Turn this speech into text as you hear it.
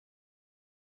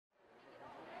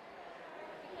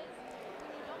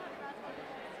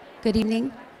Good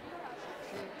evening.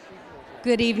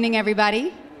 Good evening,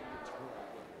 everybody.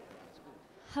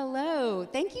 Hello.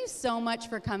 Thank you so much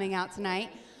for coming out tonight.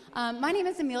 My name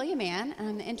is Amelia Mann, and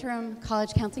I'm the Interim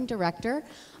College Counseling Director.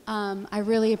 I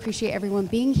really appreciate everyone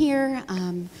being here.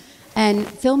 And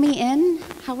fill me in.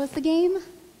 How was the game?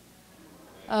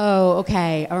 Oh,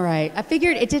 okay. All right. I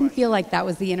figured it didn't feel like that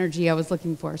was the energy I was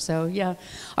looking for. So, yeah.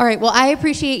 All right. Well, I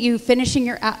appreciate you finishing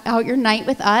out your night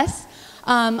with us.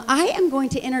 I am going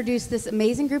to introduce this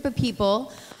amazing group of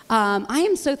people. I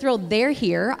am so thrilled they're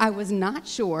here. I was not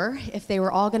sure if they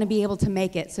were all going to be able to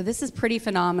make it. So this is pretty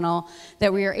phenomenal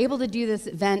that we are able to do this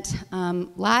event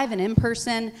live and in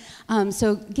person.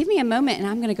 So give me a moment, and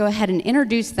I'm going to go ahead and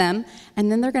introduce them,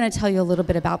 and then they're going to tell you a little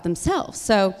bit about themselves.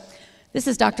 So this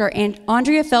is Dr.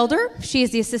 Andrea Felder. She is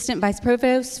the Assistant Vice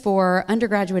Provost for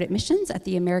Undergraduate Admissions at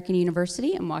the American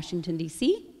University in Washington,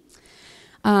 D.C.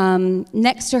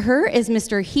 Next to her is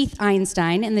Mr. Heath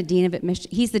Einstein, and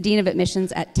he's the Dean of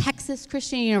Admissions at Texas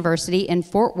Christian University in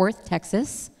Fort Worth,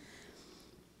 Texas.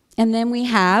 And then we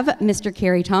have Mr.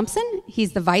 Kerry Thompson.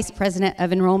 He's the Vice President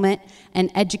of Enrollment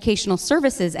and Educational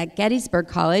Services at Gettysburg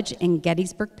College in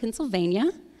Gettysburg,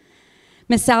 Pennsylvania.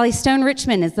 Ms. Sally Stone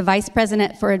Richmond is the Vice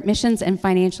President for Admissions and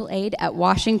Financial Aid at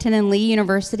Washington and Lee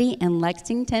University in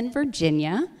Lexington,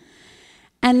 Virginia.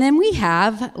 And then we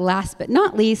have, last but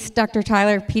not least, Dr.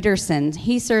 Tyler Peterson.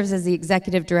 He serves as the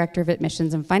Executive Director of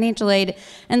Admissions and Financial Aid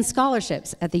and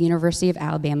Scholarships at the University of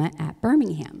Alabama at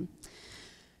Birmingham.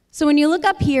 So when you look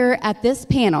up here at this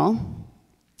panel,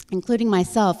 including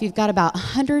myself, you've got about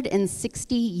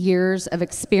 160 years of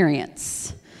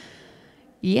experience.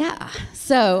 Yeah,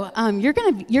 so you're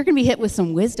gonna be hit with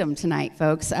some wisdom tonight,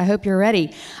 folks. I hope you're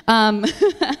ready.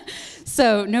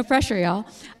 So no pressure, y'all.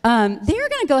 They're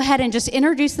going to go ahead and just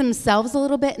introduce themselves a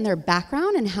little bit and their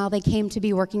background and how they came to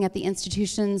be working at the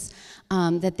institutions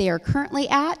that they are currently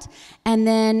at. And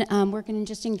then we're going to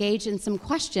just engage in some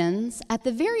questions. At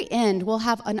the very end, we'll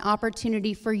have an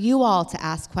opportunity for you all to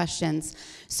ask questions.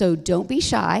 So don't be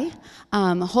shy.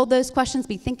 Hold those questions,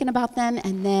 be thinking about them,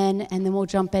 and then we'll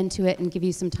jump into it and give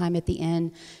you some time at the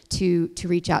end to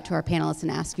reach out to our panelists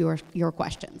and ask your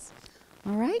questions.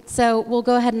 All right, so we'll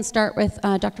go ahead and start with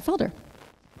Dr. Felder.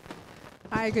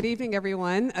 Hi, good evening,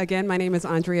 everyone. Again, my name is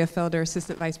Andrea Felder,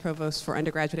 Assistant Vice Provost for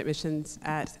Undergraduate Admissions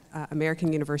at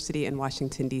American University in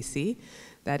Washington, D.C.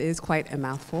 That is quite a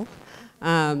mouthful.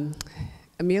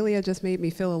 Amelia just made me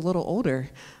feel a little older.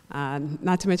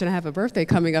 Not to mention I have a birthday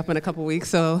coming up in a couple weeks,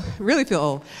 so I really feel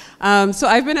old. So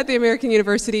I've been at the American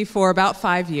University for about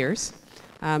 5 years.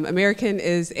 American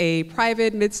is a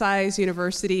private, mid-sized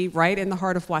university right in the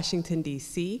heart of Washington,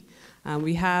 D.C.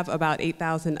 We have about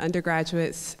 8,000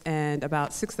 undergraduates and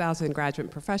about 6,000 graduate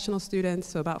and professional students,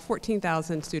 so about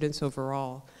 14,000 students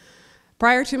overall.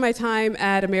 Prior to my time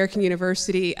at American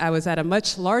University, I was at a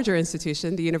much larger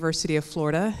institution, the University of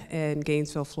Florida in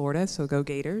Gainesville, Florida, so go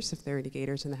Gators, if there are any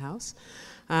Gators in the house.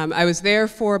 I was there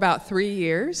for about 3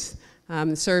 years.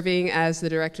 Serving as the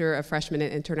Director of Freshman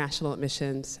and International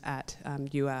Admissions at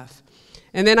UF.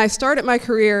 And then I started my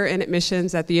career in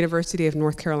admissions at the University of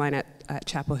North Carolina at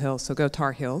Chapel Hill, so go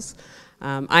Tar Heels.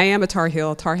 I am a Tar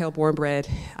Heel born bred.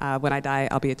 When I die,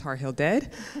 I'll be a Tar Heel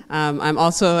dead. I'm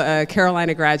also a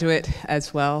Carolina graduate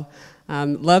as well.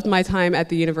 Loved my time at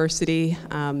the university,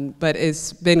 but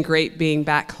it's been great being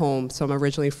back home. So I'm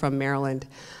originally from Maryland.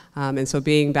 And so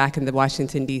being back in the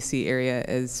Washington, D.C. area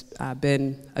has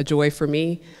been a joy for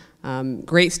me.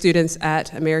 Great students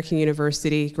at American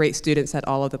University, great students at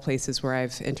all of the places where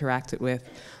I've interacted with.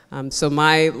 So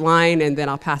my line, and then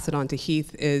I'll pass it on to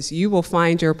Heath, is you will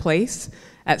find your place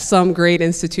at some great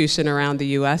institution around the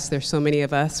U.S. There's so many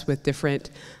of us with different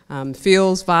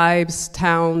feels, vibes,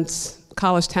 towns,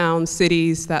 college towns,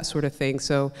 cities, that sort of thing.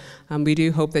 So we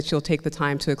do hope that you'll take the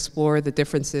time to explore the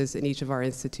differences in each of our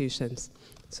institutions.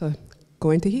 So,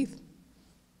 going to Heath.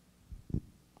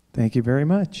 Thank you very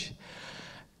much.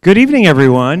 Good evening,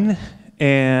 everyone.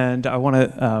 And I want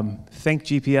to thank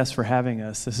GPS for having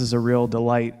us. This is a real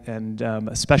delight, and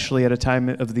especially at a time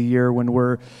of the year when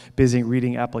we're busy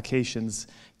reading applications,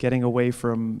 getting away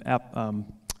from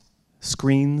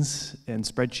screens and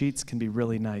spreadsheets can be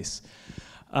really nice.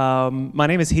 My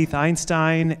name is Heath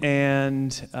Einstein,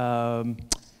 and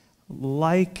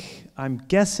like I'm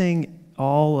guessing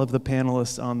all of the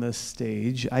panelists on this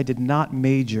stage, I did not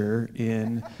major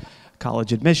in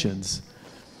college admissions.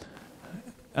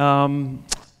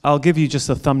 I'll give you just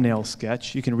a thumbnail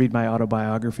sketch. You can read my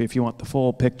autobiography if you want the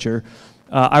full picture.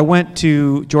 I went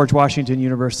to George Washington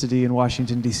University in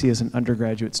Washington, D.C. as an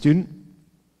undergraduate student.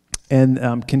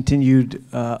 and continued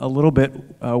a little bit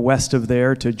west of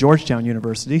there to Georgetown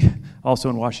University, also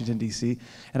in Washington, D.C.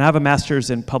 And I have a master's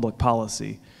in public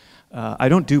policy. I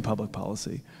don't do public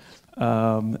policy.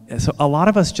 So a lot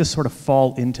of us just sort of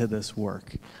fall into this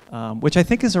work, which I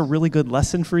think is a really good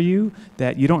lesson for you,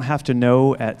 that you don't have to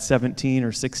know at 17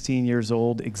 or 16 years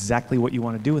old exactly what you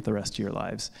want to do with the rest of your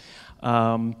lives.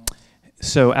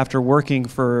 So after working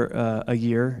for a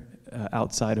year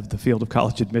outside of the field of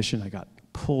college admission, I got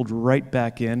pulled right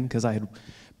back in because I had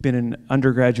been an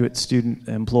undergraduate student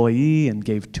employee and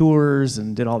gave tours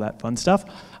and did all that fun stuff.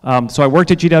 So I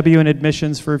worked at GW in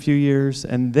admissions for a few years,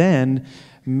 and then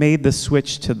made the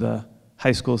switch to the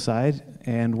high school side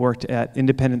and worked at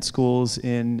independent schools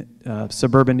in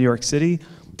suburban New York City,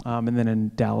 and then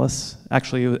in Dallas,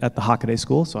 actually at the Hockaday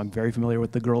School, so I'm very familiar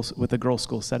with the girls'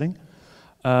 school setting.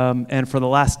 And for the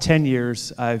last 10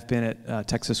 years, I've been at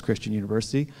Texas Christian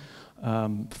University,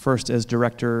 first as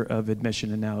director of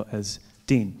admission and now as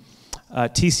dean.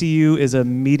 TCU is a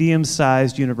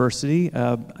medium-sized university.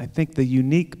 I think the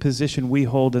unique position we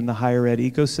hold in the higher ed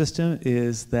ecosystem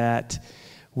is that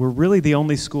we're really the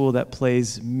only school that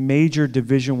plays major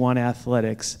Division I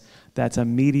athletics that's a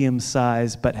medium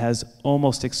size but has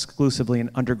almost exclusively an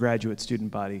undergraduate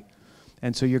student body.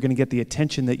 And so you're going to get the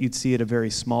attention that you'd see at a very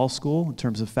small school in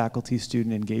terms of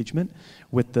faculty-student engagement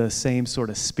with the same sort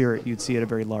of spirit you'd see at a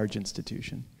very large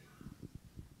institution.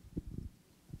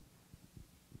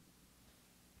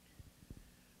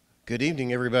 Good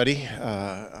evening, everybody.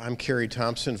 I'm Kerry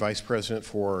Thompson, Vice President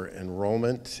for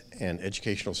Enrollment and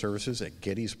Educational Services at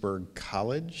Gettysburg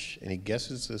College. Any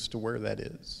guesses as to where that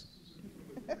is?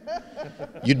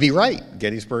 You'd be right,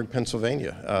 Gettysburg,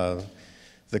 Pennsylvania.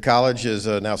 The college is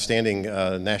an outstanding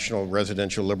national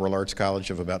residential liberal arts college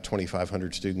of about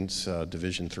 2,500 students,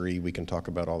 Division III. We can talk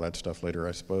about all that stuff later,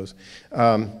 I suppose.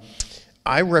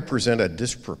 I represent a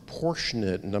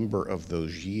disproportionate number of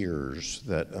those years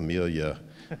that Amelia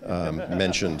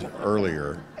mentioned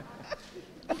earlier,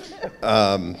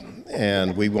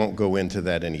 and we won't go into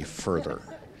that any further.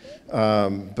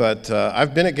 But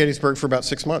I've been at Gettysburg for about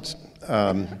 6 months,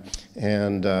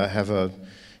 and have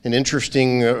an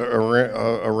interesting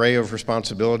array of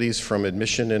responsibilities, from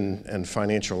admission and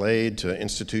financial aid to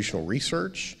institutional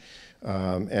research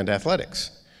and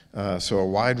athletics. So a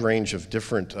wide range of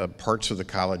different parts of the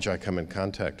college I come in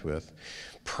contact with.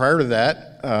 Prior to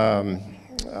that,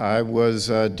 I was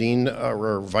Dean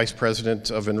or Vice President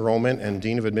of Enrollment and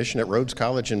Dean of Admission at Rhodes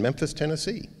College in Memphis,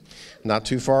 Tennessee. Not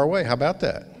too far away. How about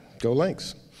that? Go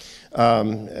Lynx.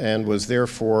 And was there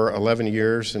for 11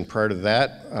 years, and prior to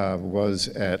that was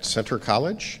at Center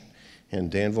College in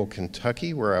Danville,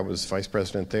 Kentucky, where I was Vice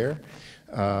President there.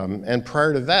 And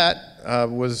prior to that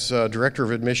was Director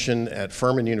of Admission at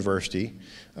Furman University,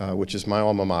 which is my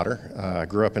alma mater. I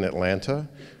grew up in Atlanta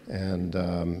and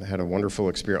had a wonderful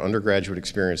undergraduate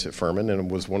experience at Furman,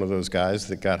 and was one of those guys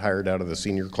that got hired out of the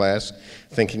senior class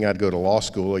thinking I'd go to law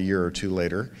school a year or two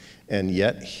later, and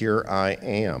yet here I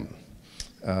am.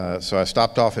 So I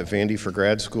stopped off at Vandy for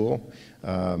grad school,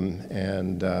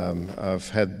 and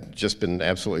I've just been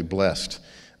absolutely blessed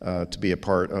to be a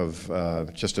part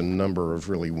of just a number of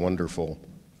really wonderful,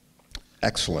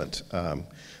 excellent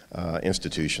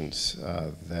institutions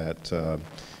that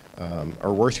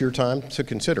are worth your time to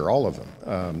consider, all of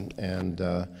them.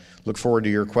 And look forward to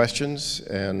your questions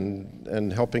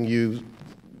and helping you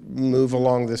move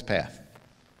along this path.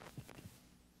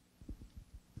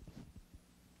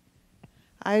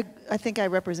 I think I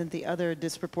represent the other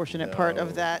disproportionate part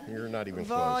of that You're not even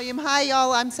volume. close. Hi,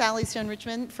 y'all. I'm Sally Stone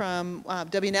Richmond from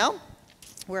WNL,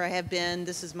 where I have been.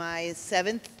 This is my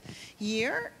 7th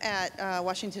year at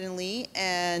Washington and Lee,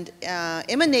 and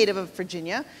am a native of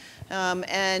Virginia.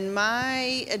 And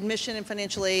my admission and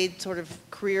financial aid sort of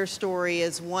career story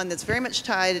is one that's very much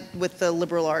tied with the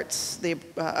liberal arts, the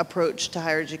approach to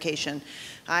higher education.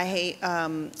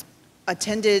 I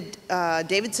attended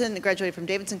Davidson, graduated from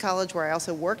Davidson College, where I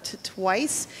also worked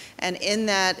twice, and in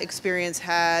that experience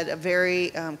had a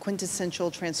very quintessential,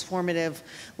 transformative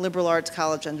liberal arts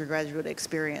college undergraduate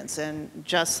experience. And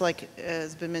just like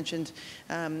has been mentioned,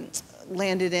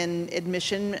 landed in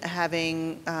admission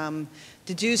having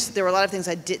deduced there were a lot of things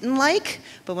I didn't like,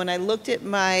 but when I looked at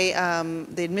my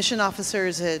the admission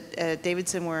officers at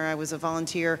Davidson, where I was a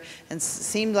volunteer, and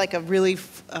seemed like a really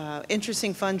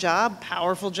interesting, fun job,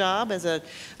 powerful job as a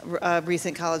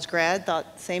recent college grad,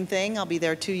 thought same thing. I'll be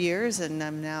there 2 years, and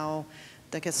I'm now,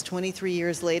 I guess, 23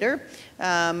 years later.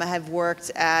 I have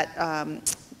worked at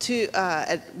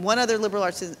at one other liberal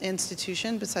arts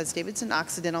institution besides Davidson,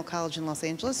 Occidental College in Los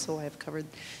Angeles, so I've covered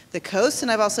the coast,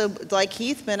 and I've also, like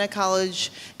Keith, been a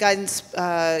college guidance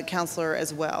counselor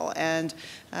as well. And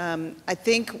I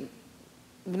think,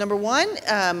 number one,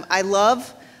 I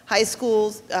love high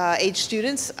school age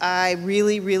students. I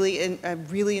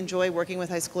really enjoy working with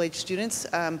high school age students.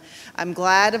 I'm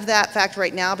glad of that fact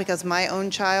right now because my own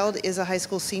child is a high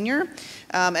school senior,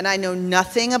 and I know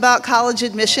nothing about college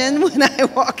admission when I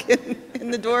walk in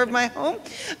the door of my home.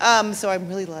 So I'm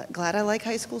really glad I like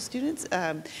high school students.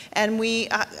 And we,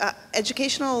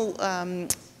 educational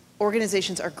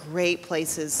organizations are great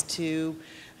places to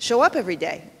show up every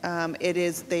day.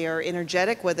 They are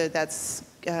energetic, whether that's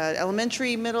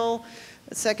elementary, middle,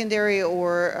 secondary,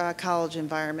 or college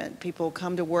environment. People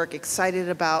come to work excited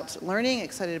about learning,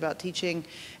 excited about teaching,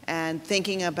 and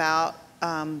thinking about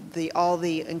all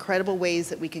the incredible ways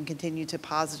that we can continue to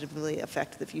positively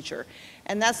affect the future.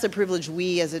 And that's the privilege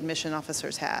we as admission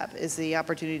officers have, is the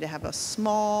opportunity to have a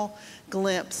small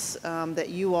glimpse that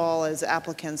you all as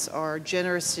applicants are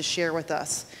generous to share with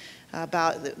us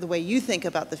about the way you think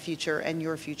about the future and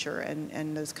your future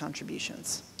and those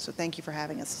contributions. So thank you for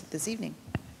having us this evening.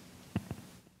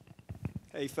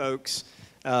 Hey folks,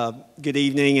 good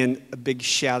evening, and a big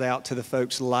shout out to the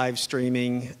folks live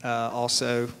streaming.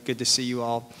 Also, good to see you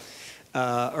all,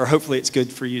 or hopefully it's good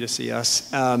for you to see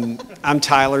us. I'm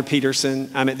Tyler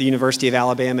Peterson. I'm at the University of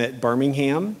Alabama at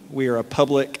Birmingham. We are a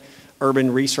public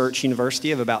urban research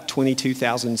university of about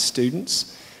 22,000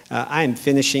 students. I am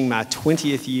finishing my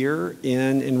 20th year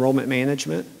in enrollment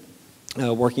management,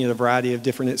 working at a variety of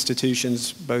different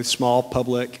institutions, both small,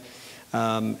 public,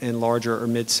 and larger or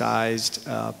mid-sized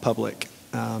public.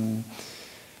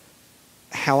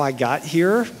 How I got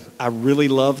here, I really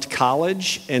loved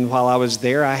college, and while I was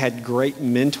there, I had great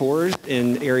mentors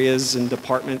in areas and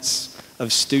departments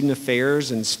of student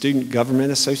affairs and student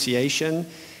government association,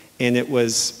 and it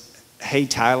was, hey,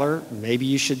 Tyler, maybe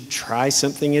you should try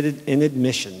something in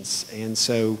admissions. And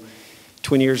so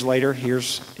 20 years later,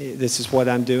 this is what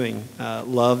I'm doing.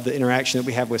 Love the interaction that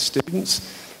we have with students.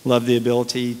 Love the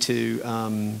ability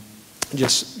to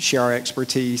just share our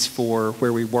expertise for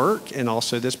where we work and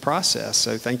also this process.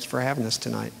 So thank you for having us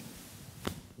tonight.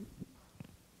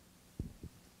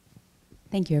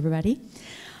 Thank you, everybody.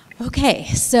 Okay,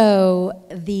 so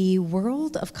the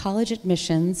world of college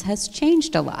admissions has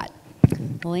changed a lot.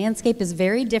 The landscape is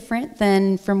very different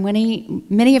than from when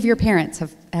many of your parents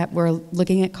were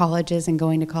looking at colleges and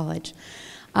going to college.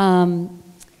 But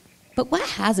what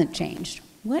hasn't changed?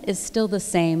 What is still the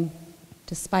same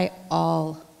despite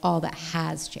all that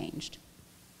has changed?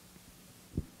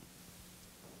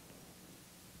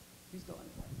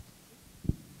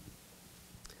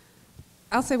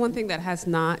 I'll say one thing that has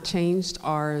not changed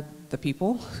are the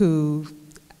people who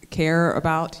care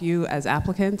about you as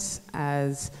applicants,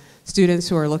 as students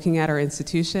who are looking at our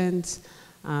institutions,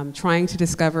 trying to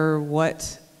discover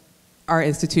what our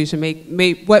institution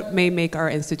what may make our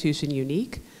institution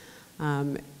unique.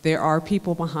 There are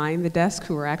people behind the desk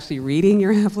who are actually reading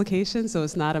your application, so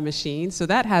it's not a machine. So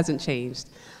that hasn't changed.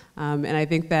 And I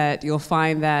think that you'll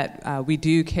find that we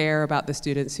do care about the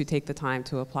students who take the time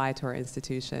to apply to our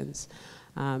institutions,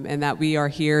 and that we are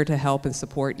here to help and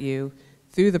support you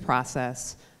through the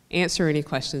process, answer any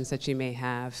questions that you may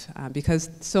have, because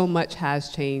so much has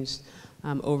changed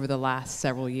over the last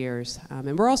several years.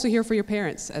 And we're also here for your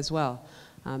parents as well.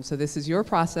 So this is your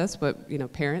process, but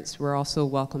parents, we're also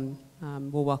welcome.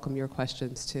 We'll welcome your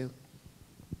questions too.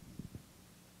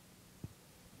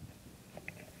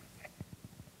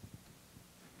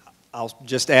 I'll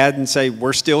just add and say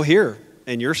we're still here,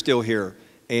 and you're still here,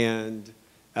 and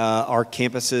our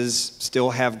campuses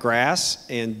still have grass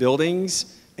and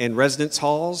buildings and residence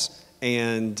halls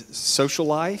and social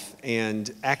life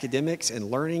and academics and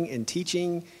learning and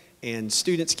teaching and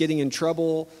students getting in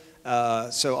trouble.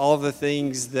 So all of the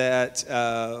things that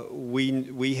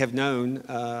we have known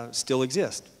still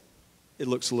exist. It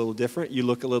looks a little different. You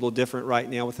look a little different right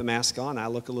now with the mask on. I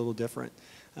look a little different.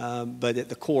 But at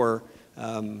the core,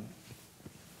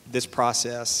 this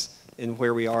process and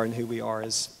where we are and who we are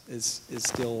is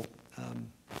still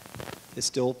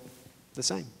the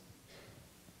same.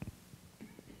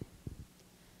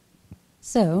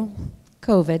 So,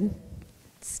 COVID,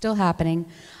 still happening.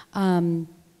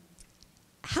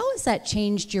 How has that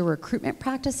changed your recruitment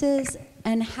practices,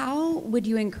 and how would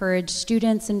you encourage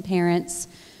students and parents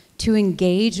to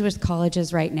engage with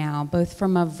colleges right now, both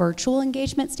from a virtual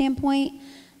engagement standpoint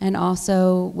and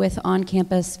also with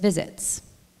on-campus visits?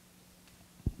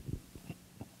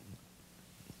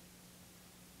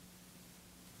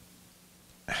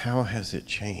 How has it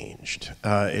changed?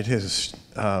 It has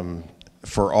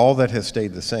for all that has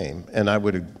stayed the same, and I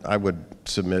would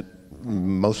submit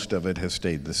most of it has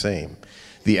stayed the same,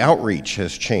 the outreach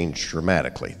has changed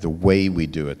dramatically. The way we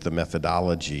do it, the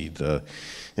methodology, the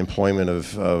employment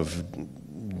of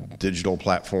digital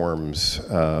platforms,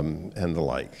 and the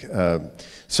like.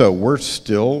 So we're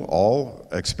still all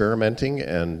experimenting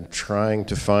and trying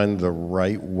to find the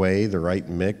right way, the right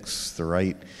mix, the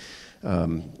right, we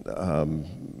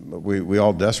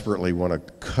all desperately want to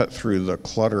cut through the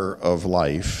clutter of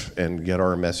life and get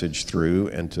our message through,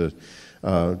 and to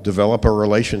develop a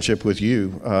relationship with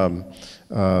you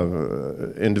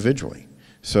individually.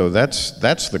 So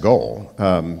that's the goal.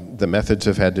 The methods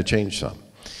have had to change some.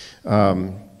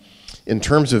 In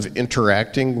terms of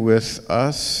interacting with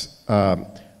us,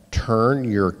 turn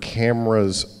your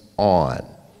cameras on.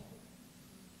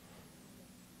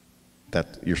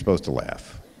 You're supposed to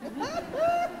laugh.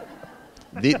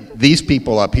 These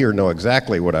people up here know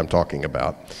exactly what I'm talking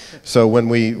about. So when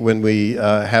we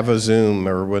have a Zoom,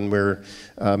 or when we're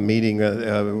meeting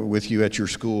with you at your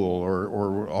school,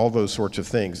 or all those sorts of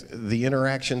things, the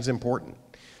interaction's important.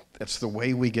 That's the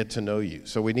way we get to know you.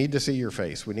 So we need to see your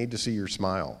face. We need to see your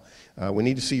smile. We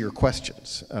need to see your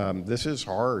questions. This is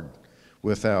hard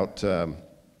without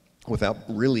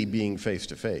really being face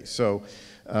to face. So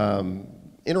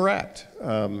interact.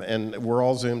 And we're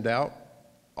all Zoomed out.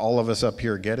 All of us up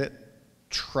here get it.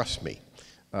 Trust me.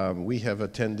 We have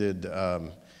attended,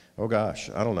 oh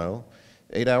gosh, I don't know,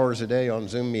 8 hours a day on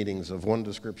Zoom meetings of one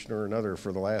description or another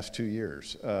for the last 2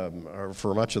 years, or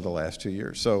for much of the last 2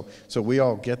 years. So we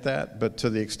all get that, but to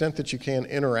the extent that you can,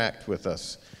 interact with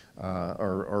us,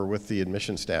 or with the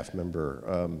admission staff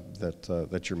member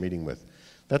that you're meeting with.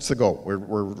 That's the goal. We're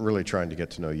really trying to get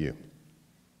to know you.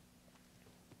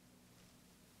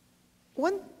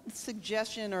 One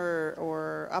suggestion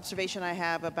or observation I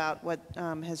have about what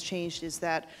has changed is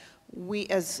that we,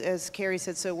 as Carrie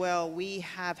said so well, we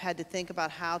have had to think about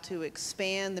how to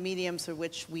expand the mediums through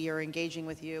which we are engaging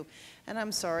with you. And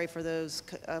I'm sorry for those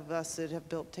of us that have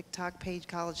built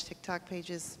college TikTok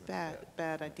pages.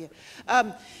 Bad idea.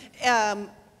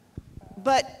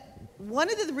 But one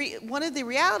of the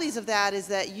realities of that is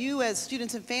that you, as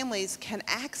students and families, can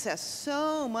access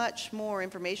so much more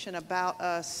information about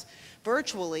us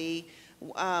virtually,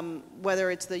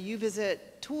 whether it's the UVisit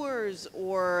tours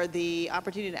or the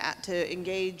opportunity to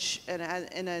engage in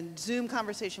a Zoom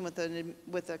conversation with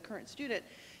a current student,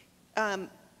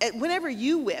 whenever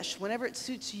you wish, whenever it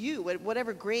suits you,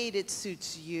 whatever grade it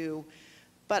suits you.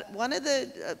 But one of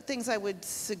the things I would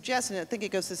suggest, and I think it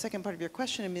goes to the second part of your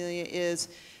question, Amelia, is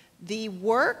the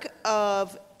work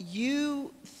of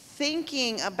you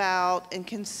thinking about and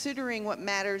considering what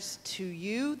matters to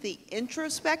you, the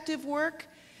introspective work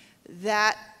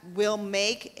that will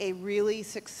make a really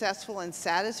successful and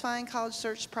satisfying college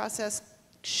search process,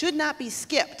 should not be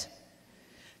skipped.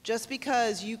 Just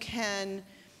because you can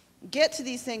get to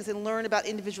these things and learn about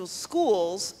individual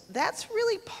schools, that's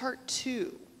really part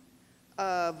 2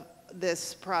 of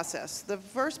this process. The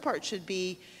first part should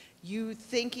be you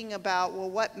thinking about, well,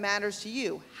 what matters to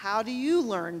you? How do you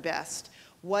learn best?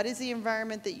 What is the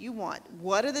environment that you want?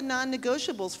 What are the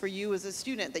non-negotiables for you as a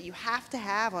student that you have to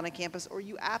have on a campus, or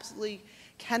you absolutely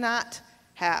cannot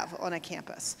have on a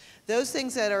campus? Those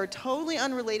things that are totally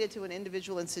unrelated to an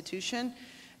individual institution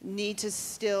need to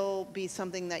still be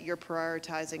something that you're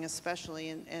prioritizing, especially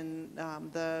in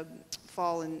the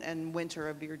fall and winter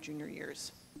of your junior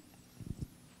years.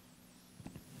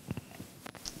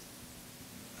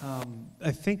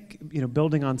 I think,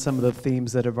 building on some of the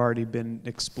themes that have already been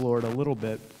explored a little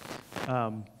bit,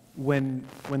 when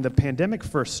the pandemic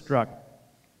first struck,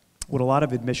 what a lot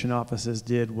of admission offices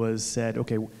did was said,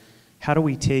 okay, how do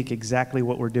we take exactly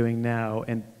what we're doing now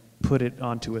and put it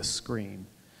onto a screen?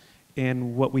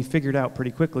 And what we figured out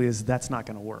pretty quickly is that's not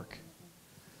going to work.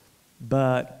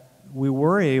 But we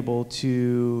were able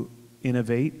to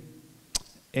innovate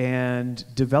and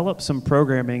develop some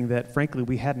programming that, frankly,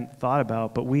 we hadn't thought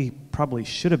about, but we probably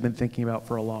should have been thinking about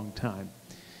for a long time.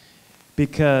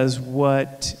 Because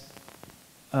what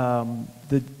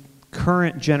the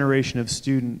current generation of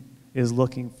student is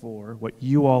looking for, what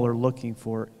you all are looking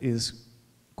for, is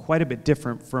quite a bit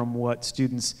different from what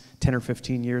students 10 or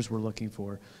 15 years were looking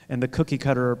for. And the cookie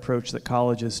cutter approach that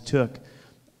colleges took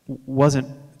wasn't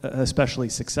especially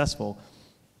successful.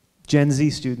 Gen Z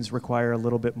students require a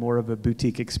little bit more of a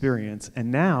boutique experience,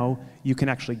 and now you can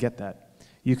actually get that.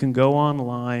 You can go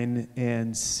online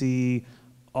and see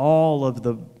all of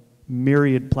the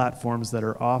myriad platforms that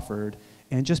are offered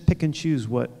and just pick and choose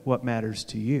what matters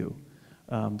to you,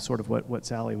 sort of what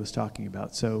Sally was talking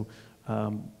about. So,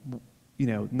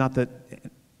 not that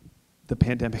the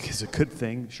pandemic is a good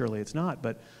thing, surely it's not,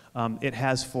 but it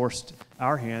has forced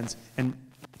our hands and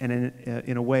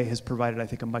in a way has provided, I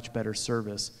think, a much better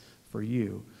service for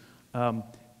you.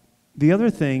 The other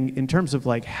thing, in terms of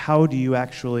like how do you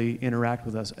actually interact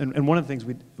with us, and one of the things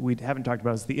we haven't talked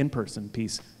about is the in-person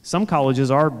piece. Some colleges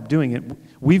are doing it.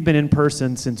 We've been in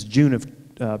person since June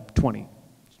of 20.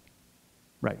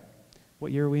 Right.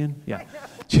 What year are we in? Yeah.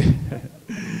 Yeah.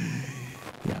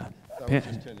 That was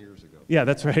just 10 years ago. Yeah,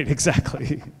 that's right,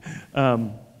 exactly.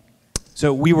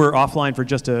 So we were offline for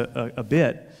just a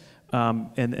bit,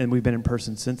 and we've been in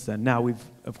person since then. Now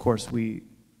of course, we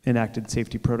enacted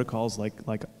safety protocols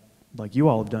like you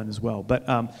all have done as well.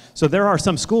 But so there are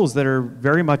some schools that are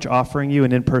very much offering you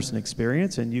an in-person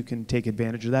experience, and you can take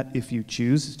advantage of that if you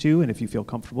choose to, and if you feel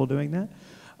comfortable doing that.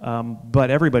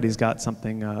 But everybody's got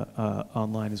something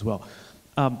online as well.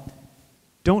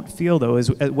 Don't feel, though, as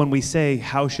when we say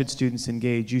how should students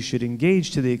engage, you should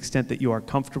engage to the extent that you are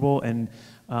comfortable and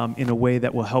in a way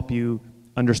that will help you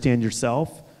understand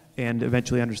yourself and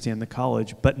eventually understand the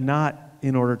college, but not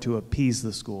in order to appease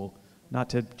the school, not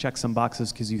to check some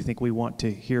boxes because you think we want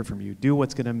to hear from you. Do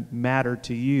what's going to matter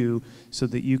to you so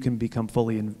that you can become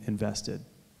fully invested.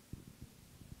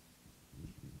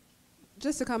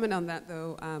 Just to comment on that,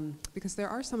 though, because there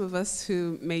are some of us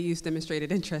who may use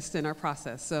demonstrated interest in our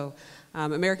process. So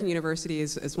American University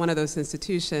is one of those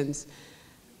institutions.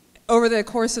 Over the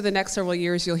course of the next several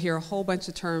years, you'll hear a whole bunch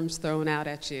of terms thrown out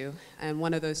at you, and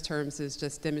one of those terms is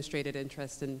just demonstrated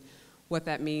interest. And what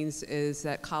that means is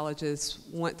that colleges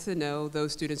want to know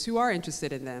those students who are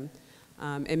interested in them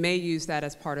and may use that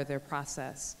as part of their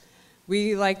process.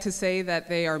 We like to say that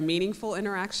they are meaningful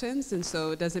interactions, and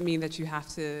so it doesn't mean that you have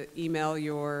to email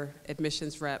your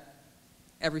admissions rep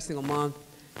every single month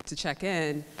to check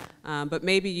in, but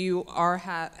maybe you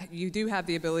do have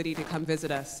the ability to come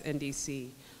visit us in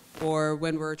DC, or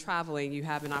when we're traveling, you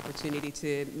have an opportunity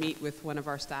to meet with one of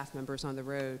our staff members on the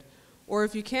road. Or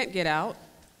if you can't get out,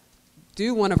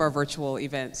 do one of our virtual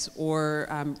events, or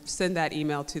send that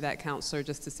email to that counselor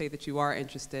just to say that you are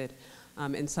interested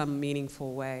in some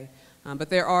meaningful way. But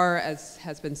there are, as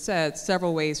has been said,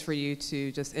 several ways for you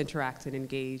to just interact and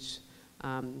engage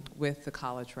with the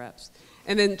college reps.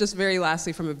 And then just very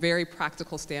lastly, from a very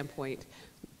practical standpoint,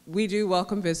 we do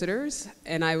welcome visitors,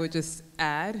 and I would just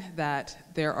add that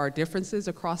there are differences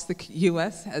across the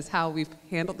U.S. as how we've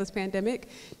handled this pandemic.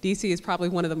 DC is probably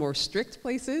one of the more strict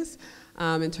places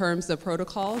in terms of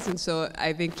protocols, and so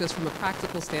I think just from a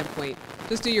practical standpoint,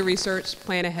 just do your research,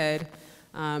 plan ahead,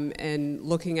 and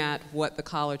looking at what the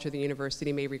college or the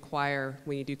university may require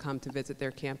when you do come to visit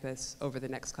their campus over the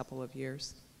next couple of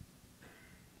years.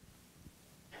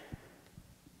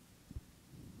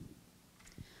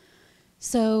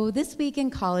 So this week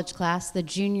in college class, the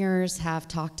juniors have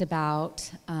talked about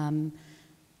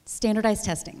standardized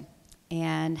testing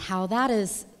and how that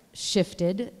has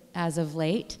shifted as of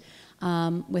late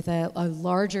with a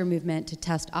larger movement to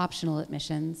test optional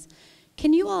admissions.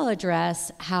 Can you all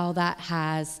address how that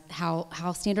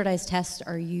how standardized tests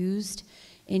are used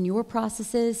in your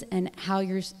processes and how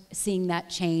you're seeing that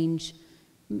change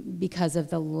because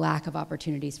of the lack of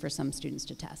opportunities for some students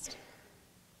to test?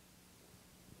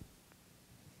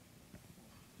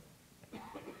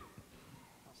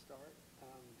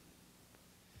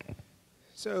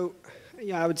 So,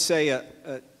 yeah, I would say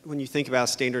when you think about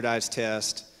standardized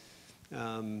test,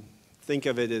 think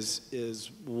of it as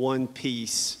one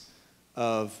piece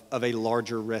of a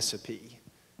larger recipe.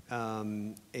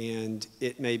 And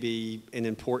it may be an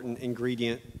important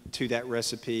ingredient to that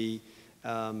recipe,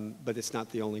 but it's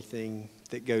not the only thing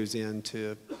that goes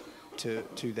into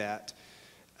that.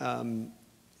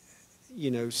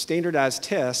 You know, standardized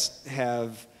tests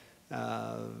have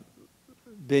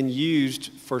been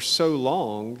used for so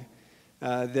long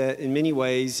that in many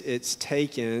ways it's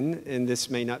taken, and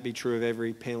this may not be true of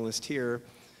every panelist here,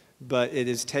 but it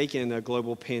has taken a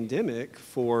global pandemic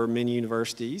for many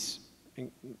universities,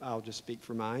 and I'll just speak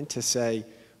for mine, to say,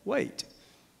 wait,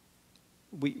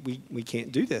 we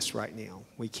can't do this right now.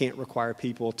 We can't require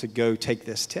people to go take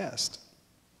this test.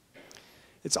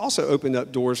 It's also opened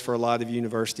up doors for a lot of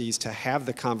universities to have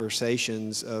the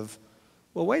conversations of,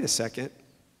 well, wait a second.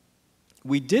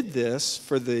 We did this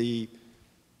for the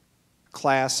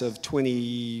class of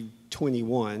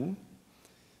 2021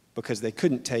 because they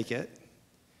couldn't take it,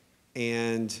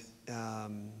 and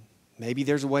maybe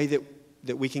there's a way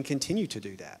that we can continue to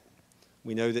do that.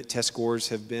 We know that test scores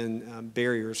have been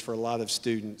barriers for a lot of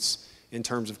students in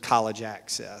terms of college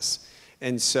access.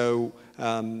 And so,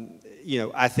 you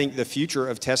know, I think the future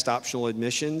of test optional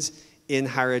admissions in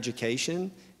higher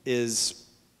education is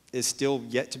still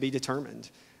yet to be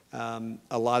determined.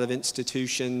 A lot of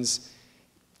institutions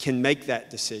can make that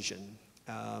decision.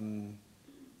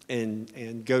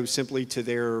 and go simply to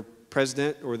their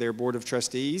president or their board of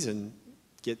trustees and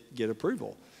get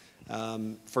approval.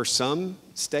 For some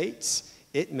states,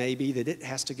 it may be that it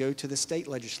has to go to the state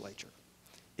legislature.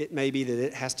 It may be that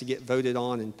it has to get voted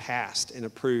on and passed and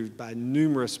approved by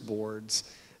numerous boards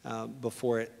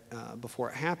before it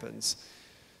happens.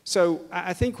 So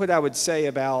I think what I would say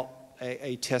about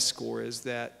a test score is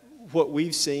that what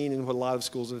we've seen and what a lot of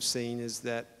schools have seen is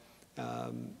that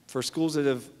for schools that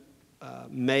have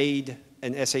made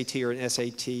an SAT or an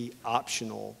SAT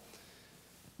optional,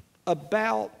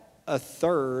 about a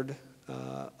third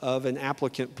of an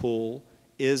applicant pool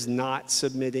is not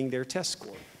submitting their test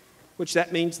score, which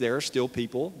that means there are still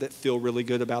people that feel really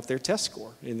good about their test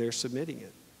score and they're submitting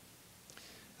it.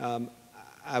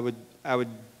 I would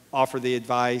offer the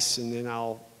advice, and then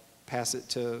I'll pass it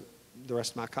to the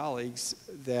rest of my colleagues,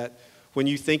 that when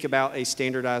you think about a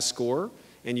standardized score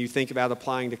and you think about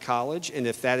applying to college, and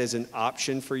if that is an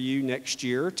option for you next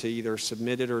year to either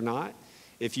submit it or not,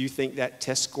 if you think that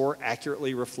test score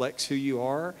accurately reflects who you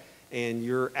are and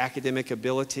your academic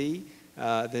ability,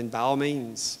 then by all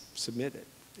means, submit it.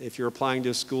 If you're applying to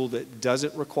a school that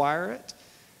doesn't require it,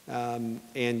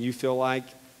 and you feel like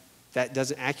that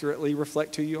doesn't accurately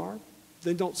reflect who you are,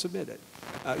 then don't submit it.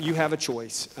 You have a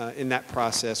choice in that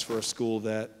process for a school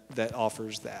that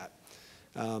offers that.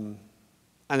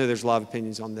 I know there's a lot of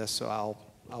opinions on this, so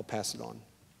I'll pass it on.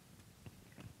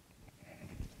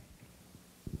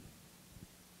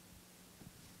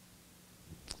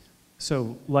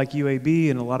 So like UAB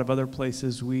and a lot of other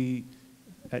places, we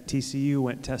at TCU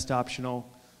went test optional,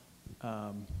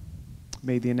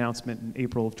 made the announcement in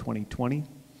April of 2020.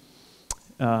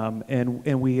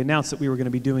 And we announced that we were going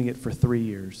to be doing it for 3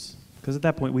 years, because at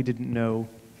that point we didn't know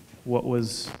what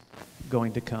was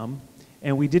going to come.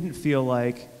 And we didn't feel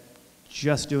like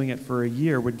just doing it for a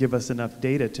year would give us enough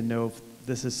data to know if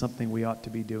this is something we ought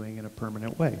to be doing in a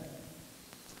permanent way.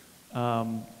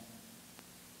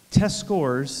 Test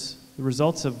scores, the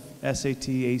results of SAT,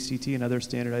 ACT, and other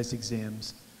standardized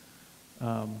exams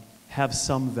have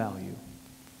some value.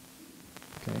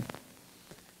 Okay?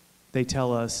 They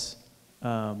tell us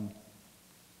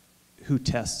who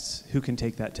can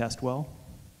take that test well.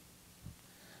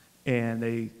 And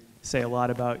they say a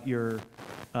lot about your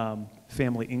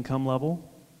family income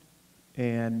level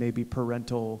and maybe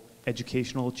parental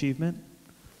educational achievement.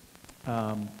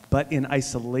 But in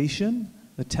isolation,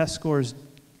 the test scores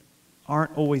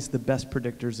aren't always the best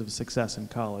predictors of success in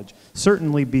college,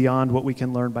 certainly beyond what we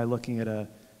can learn by looking at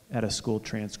a school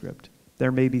transcript.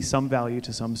 There may be some value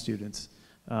to some students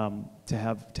to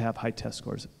have high test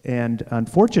scores. And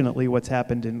unfortunately, what's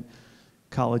happened in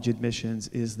college admissions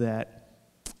is that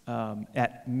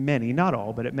at many, not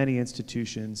all, but at many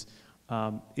institutions,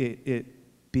 it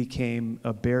became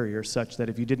a barrier such that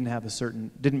if you didn't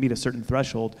meet a certain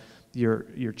threshold,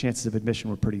 your chances of admission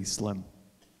were pretty slim.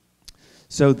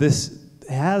 So this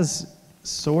has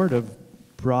sort of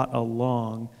brought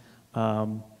along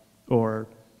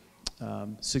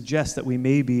suggests that we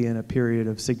may be in a period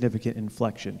of significant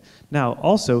inflection. Now,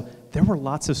 also, there were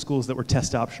lots of schools that were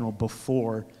test optional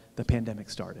before the pandemic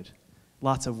started.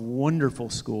 Lots of wonderful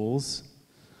schools,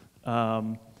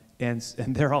 and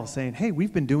they're all saying, hey,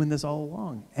 we've been doing this all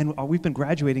along, and we've been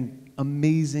graduating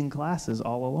amazing classes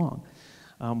all along.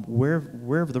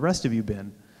 Where have the rest of you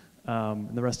been?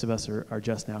 And the rest of us are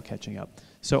just now catching up.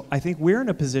 So I think we're in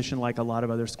a position like a lot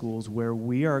of other schools where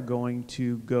we are going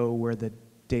to go where the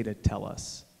data tell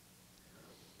us.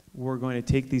 We're going to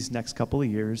take these next couple of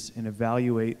years and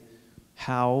evaluate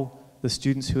how the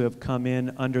students who have come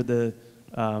in under the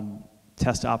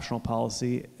test optional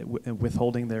policy and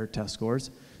withholding their test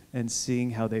scores and seeing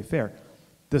how they fare.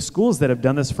 The schools that have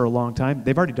done this for a long time,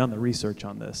 they've already done the research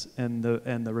on this, and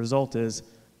the result is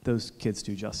those kids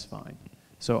do just fine.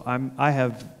 So I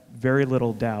have very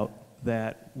little doubt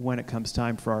that when it comes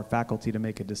time for our faculty to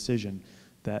make a decision,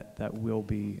 that we'll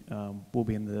be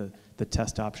in the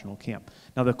test optional camp.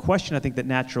 Now the question I think that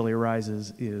naturally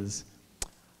arises is,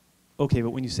 okay,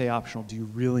 but when you say optional, do you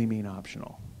really mean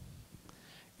optional?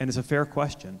 And it's a fair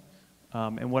question.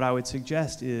 And what I would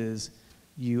suggest is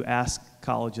you ask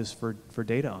colleges for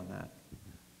data on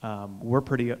that. We're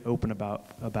pretty open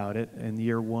about it. In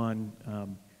year one,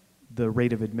 the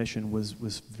rate of admission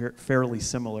was fairly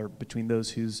similar between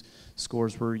those whose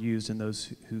scores were used and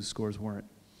those whose scores weren't.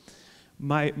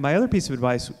 My other piece of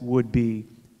advice would be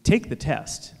take the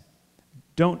test.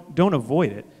 Don't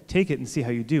avoid it. Take it and see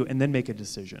how you do, and then make a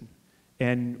decision.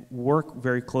 And work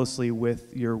very closely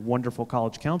with your wonderful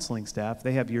college counseling staff.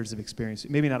 They have years of experience,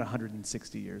 maybe not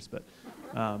 160 years, but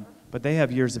but they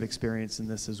have years of experience in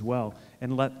this as well,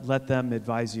 and let them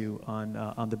advise you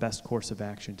on the best course of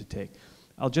action to take.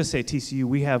 I'll just say at TCU,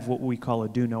 we have what we call a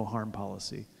do no harm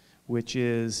policy, which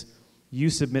is you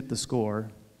submit the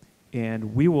score,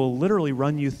 and we will literally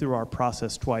run you through our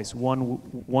process twice,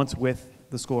 once with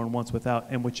the score and once without,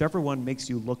 and whichever one makes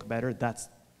you look better, that's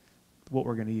what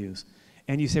we're going to use.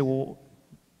 And you say, well,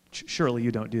 surely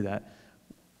you don't do that.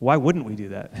 Why wouldn't we do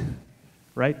that?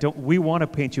 Right? We want to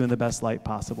paint you in the best light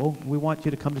possible. We want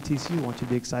you to come to TCU. We want you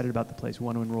to be excited about the place. We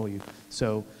want to enroll you.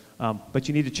 So, but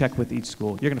you need to check with each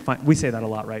school. You're going to find, we say that a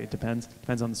lot, right? It depends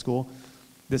on the school.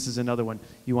 This is another one.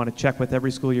 You want to check with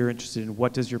every school you're interested in.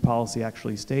 What does your policy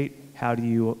actually state? How do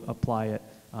you apply it?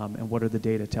 And what are the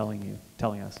data telling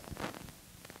us?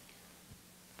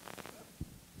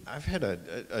 I've had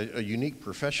a unique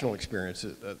professional experience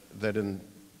that in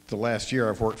the last year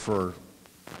I've worked for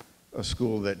a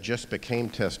school that just became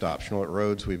test optional. At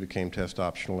Rhodes, we became test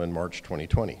optional in March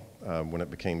 2020 when it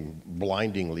became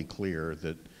blindingly clear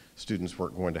that students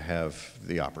weren't going to have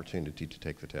the opportunity to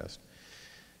take the test.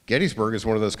 Gettysburg is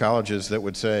one of those colleges that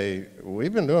would say,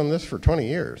 we've been doing this for 20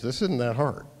 years. This isn't that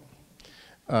hard.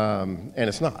 And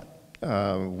it's not.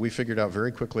 We figured out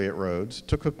very quickly at Rhodes,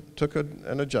 took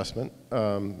an adjustment,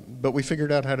 but we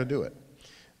figured out how to do it.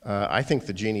 I think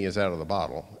the genie is out of the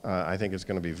bottle. I think it's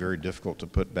going to be very difficult to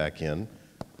put back in,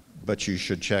 but you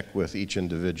should check with each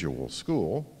individual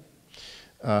school.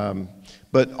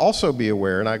 But also be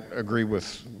aware, and I agree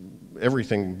with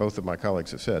everything both of my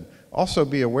colleagues have said, also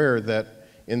be aware that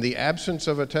in the absence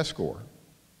of a test score,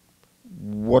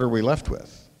 what are we left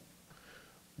with?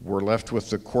 We're left with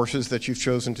the courses that you've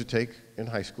chosen to take in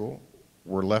high school.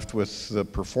 We're left with the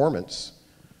performance,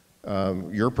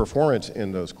 your performance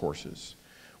in those courses.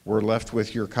 We're left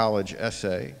with your college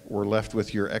essay. We're left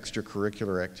with your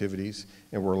extracurricular activities,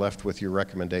 and we're left with your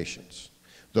recommendations.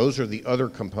 Those are the other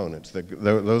components.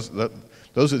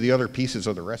 Those are the other pieces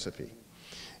of the recipe.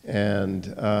 And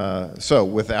so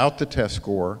without the test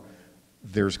score,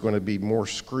 there's going to be more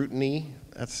scrutiny.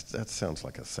 That sounds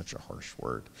like such a harsh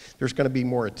word. There's going to be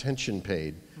more attention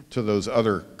paid to those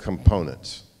other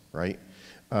components, right?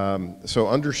 So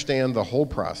understand the whole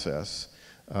process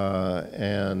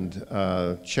and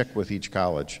check with each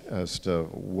college as to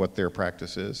what their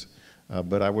practice is.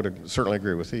 But I would certainly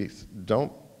agree with Heath.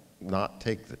 Don't not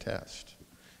take the test.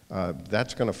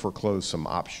 That's going to foreclose some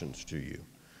options to you.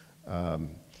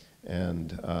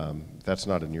 And that's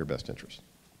not in your best interest.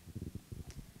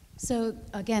 So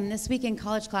again, this week in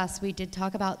college class, we did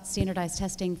talk about standardized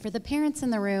testing. For the parents in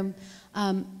the room,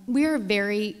 we are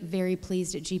very, very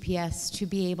pleased at GPS to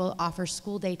be able to offer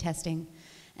school day testing.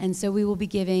 And so we will be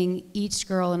giving each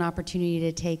girl an opportunity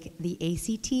to take the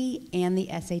ACT and the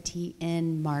SAT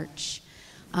in March.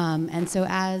 And so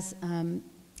as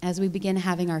we begin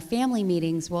having our family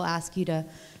meetings, we'll ask you to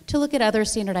look at other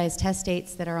standardized test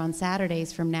dates that are on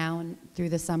Saturdays from now and through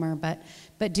the summer, but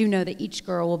do know that each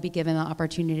girl will be given the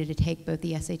opportunity to take both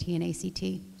the SAT and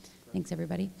ACT. Thanks,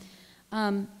 everybody.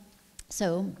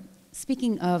 So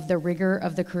speaking of the rigor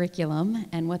of the curriculum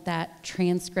and what that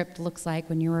transcript looks like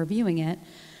when you're reviewing it,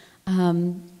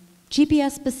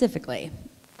 GPS specifically,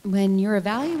 when you're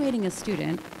evaluating a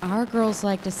student, our girls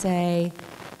like to say,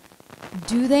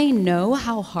 do they know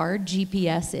how hard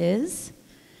GPS is?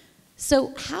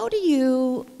 So how do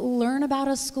you learn about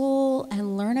a school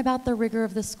and learn about the rigor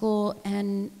of the school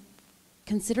and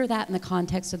consider that in the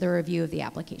context of the review of the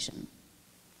application?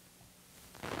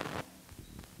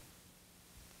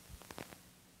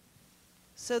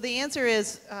 So the answer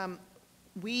is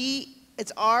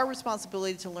it's our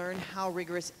responsibility to learn how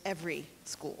rigorous every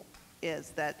school is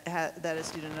that a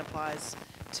student applies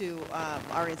to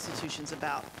our institutions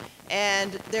about.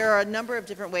 And there are a number of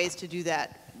different ways to do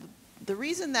that. The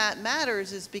reason that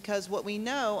matters is because what we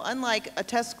know, unlike a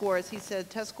test score, as he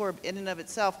said, test score in and of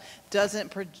itself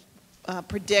doesn't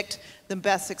predict the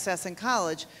best success in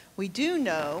college. We do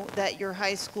know that your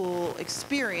high school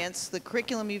experience, the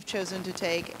curriculum you've chosen to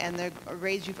take, and the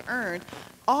grades you've earned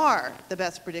are the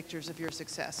best predictors of your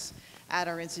success at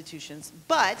our institutions.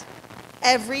 But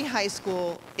every high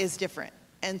school is different.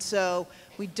 And so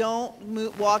we don't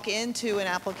walk into an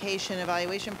application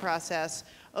evaluation process,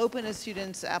 open a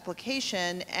student's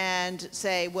application and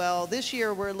say, well, this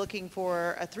year we're looking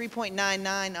for a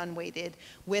 3.99 unweighted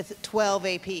with 12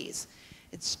 APs.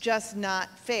 It's just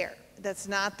not fair. That's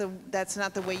not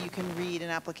the way you can read an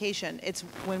application. It's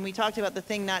when we talked about the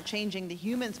thing not changing, the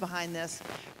humans behind this.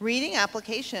 Reading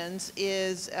applications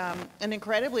is an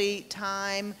incredibly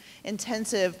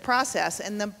time-intensive process,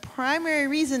 and the primary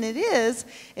reason it is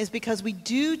because we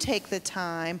do take the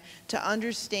time to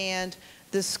understand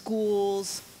the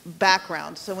school's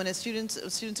background. So when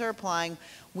students are applying,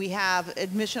 we have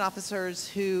admission officers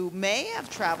who may have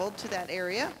traveled to that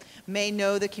area, may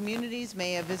know the communities,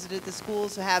 may have visited the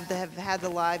schools, have had the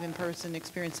live in-person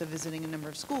experience of visiting a number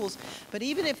of schools. But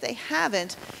even if they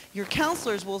haven't, your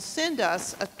counselors will send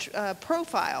us a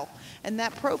profile, and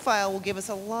that profile will give us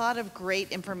a lot of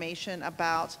great information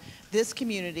about this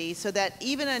community, so that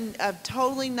even a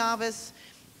totally novice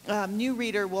new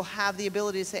reader will have the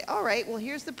ability to say, all right, well,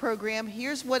 here's the program,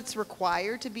 here's what's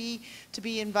required to be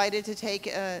invited to take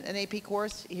an AP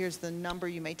course, here's the number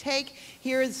you may take,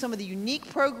 here are some of the unique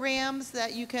programs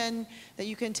that you can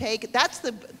take.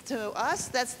 To us,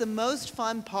 that's the most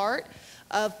fun part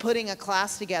of putting a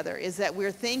class together, is that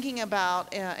we're thinking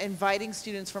about inviting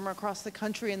students from across the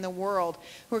country and the world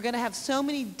who are going to have so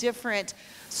many different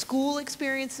school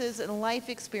experiences and life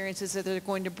experiences that they're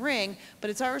going to bring, but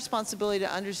it's our responsibility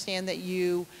to understand that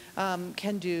you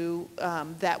can do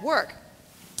that work.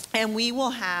 And we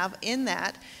will have in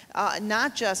that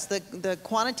not just the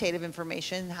quantitative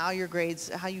information, how your grades,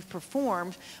 how you've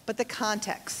performed, but the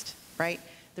context, right?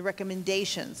 The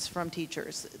recommendations from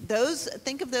teachers. I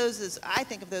think of those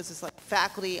as like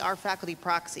faculty, our faculty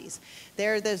proxies.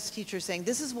 They're those teachers saying,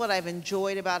 this is what I've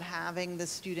enjoyed about having the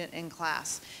student in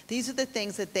class. These are the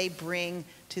things that they bring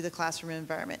to the classroom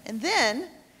environment. And then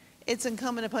it's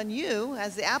incumbent upon you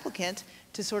as the applicant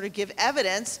to sort of give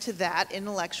evidence to that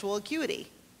intellectual acuity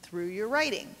through your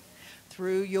writing,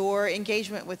 through your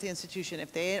engagement with the institution,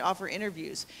 if they offer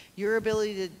interviews, your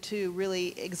ability to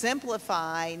really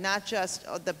exemplify not just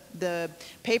the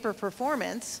paper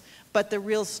performance, but the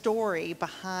real story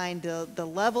behind the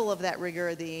level of that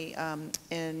rigor, the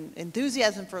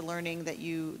enthusiasm for learning that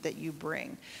you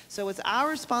bring. So it's our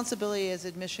responsibility as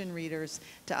admission readers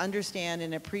to understand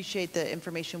and appreciate the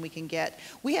information we can get.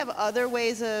 We have other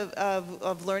ways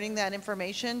of learning that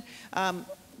information.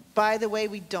 By the way,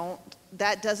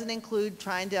 that doesn't include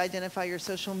trying to identify your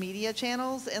social media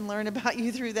channels and learn about you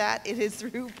through that. It is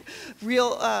through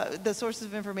real, the sources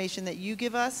of information that you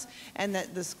give us and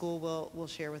that the school will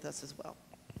share with us as well.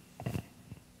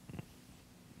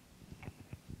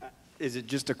 Is it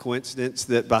just a coincidence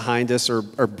that behind us are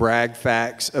brag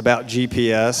facts about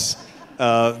GPS,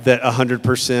 that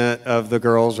 100% of the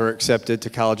girls are accepted to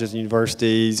colleges and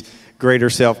universities,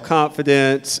 greater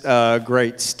self-confidence,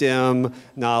 great STEM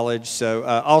knowledge. So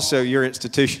also your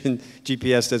institution,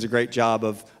 GPS, does a great job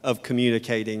of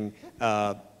communicating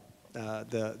the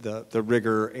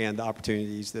rigor and the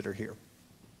opportunities that are here.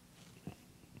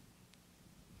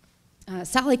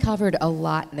 Sally covered a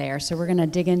lot there, so we're going to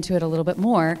dig into it a little bit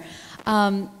more.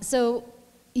 So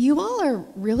you all are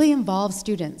really involved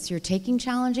students. You're taking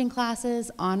challenging classes,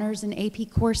 honors and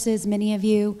AP courses, many of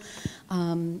you.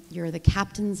 You're the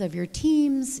captains of your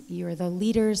teams. You're the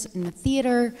leaders in the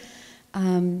theater.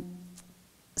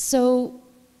 So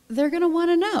they're going to want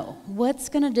to know what's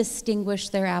going to distinguish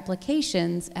their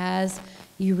applications as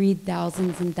you read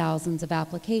thousands and thousands of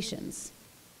applications.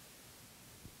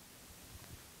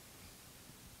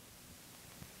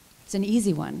 It's an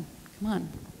easy one. Come on.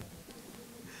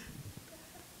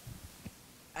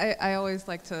 I always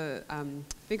like to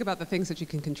think about the things that you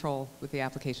can control with the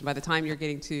application by the time you're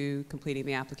getting to completing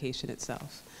the application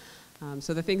itself.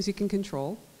 So the things you can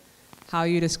control, how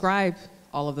you describe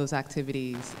all of those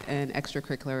activities and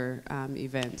extracurricular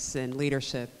events and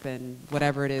leadership and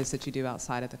whatever it is that you do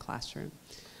outside of the classroom.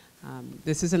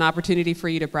 This is an opportunity for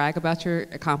you to brag about your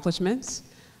accomplishments,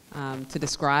 to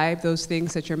describe those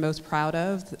things that you're most proud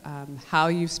of, how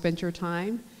you've spent your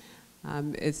time.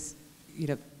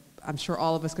 I'm sure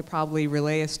all of us could probably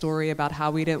relay a story about how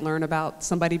we didn't learn about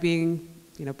somebody being,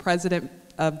 president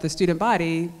of the student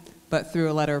body, but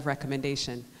through a letter of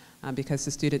recommendation, because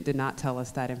the student did not tell us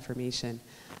that information.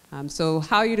 So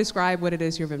how you describe what it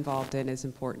is you're involved in is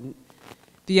important.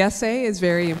 The essay is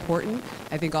very important.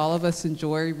 I think all of us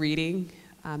enjoy reading.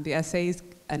 The essay is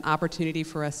an opportunity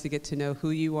for us to get to know who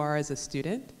you are as a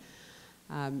student.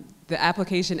 The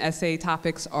application essay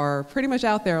topics are pretty much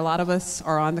out there. A lot of us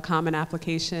are on the Common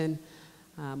Application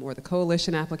or the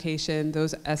Coalition application.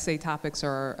 Those essay topics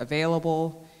are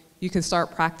available. You can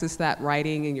start practice that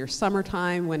writing in your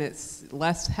summertime when it's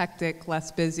less hectic,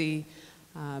 less busy,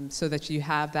 so that you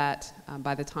have that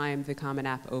by the time the Common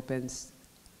App opens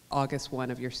August 1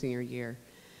 of your senior year.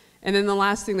 And then the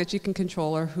last thing that you can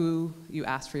control are who you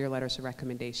ask for your letters of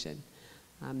recommendation.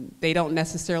 They don't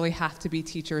necessarily have to be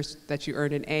teachers that you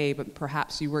earned an A, but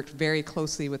perhaps you worked very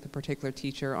closely with a particular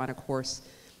teacher on a course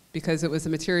because it was a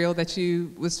material that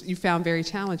you found very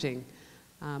challenging.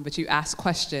 But you asked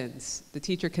questions. The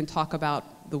teacher can talk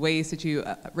about the ways that you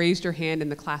raised your hand in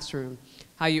the classroom,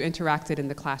 how you interacted in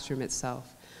the classroom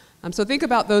itself. So think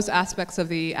about those aspects of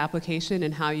the application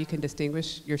and how you can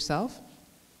distinguish yourself.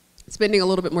 Spending a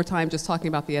little bit more time just talking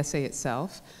about the essay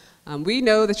itself. We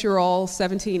know that you're all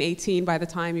 17, 18 by the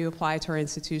time you apply to our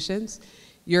institutions.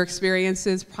 Your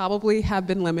experiences probably have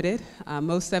been limited.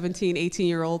 Most 17,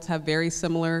 18-year-olds have very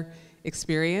similar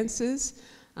experiences.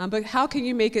 But how can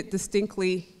you make it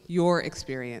distinctly your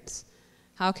experience?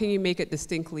 How can you make it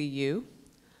distinctly you?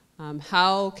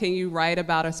 How can you write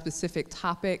about a specific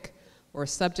topic or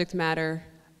subject matter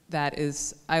that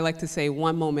is, I like to say,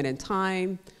 one moment in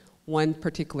time, one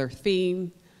particular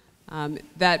theme,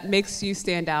 that makes you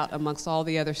stand out amongst all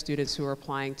the other students who are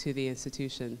applying to the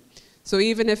institution. So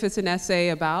even if it's an essay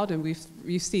about, and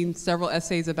we've seen several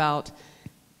essays about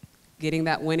getting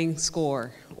that winning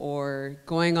score, or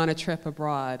going on a trip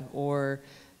abroad, or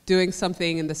doing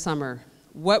something in the summer,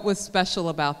 what was special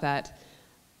about that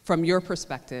from your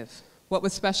perspective? What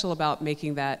was special about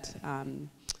making that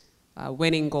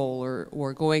winning goal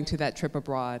or going to that trip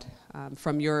abroad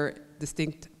from your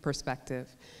distinct perspective?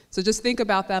 So just think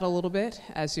about that a little bit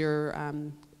as you're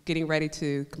getting ready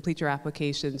to complete your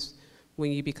applications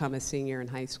when you become a senior in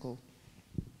high school.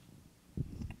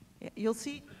 You'll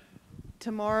see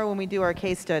tomorrow when we do our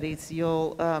case studies,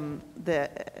 the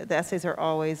essays are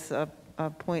always a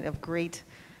point of great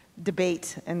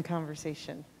debate and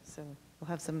conversation. So we'll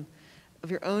have some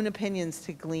of your own opinions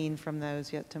to glean from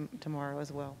those yet tomorrow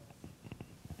as well.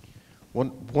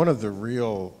 One of the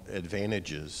real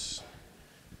advantages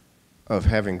of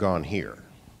having gone here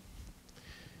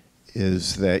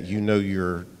is that you know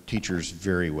your teachers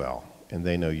very well, and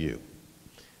they know you.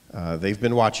 They've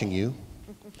been watching you,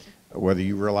 whether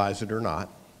you realize it or not,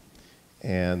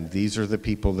 and these are the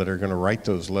people that are going to write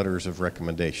those letters of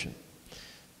recommendation.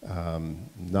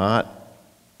 Not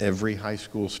every high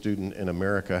school student in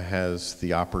America has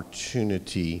the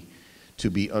opportunity to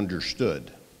be understood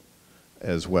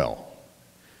as well.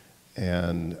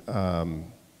 And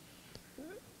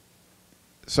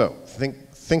so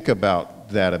think about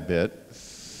that a bit.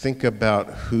 Think about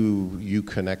who you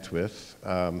connect with,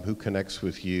 who connects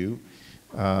with you.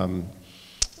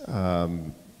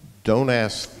 Don't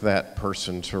ask that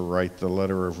person to write the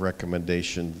letter of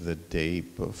recommendation the day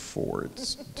before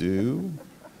it's due,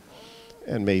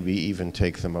 and maybe even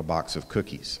take them a box of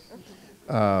cookies.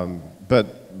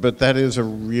 But that is a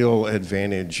real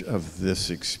advantage of this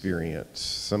experience.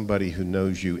 Somebody who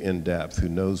knows you in depth, who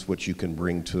knows what you can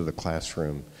bring to the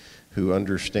classroom, who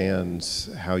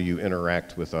understands how you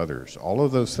interact with others. All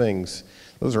of those things,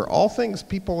 those are all things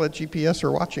people at GPS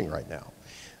are watching right now.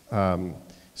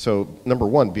 So number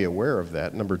one, be aware of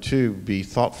that. Number two, be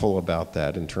thoughtful about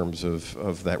that in terms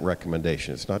of that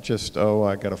recommendation. It's not just, oh,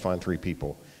 I gotta find 3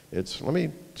 people. It's, let me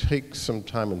take some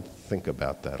time and think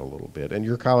about that a little bit. And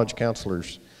your college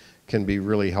counselors can be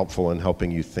really helpful in helping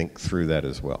you think through that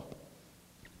as well.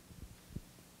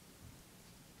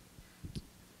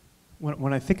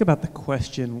 When I think about the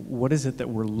question, what is it that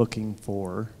we're looking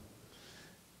for?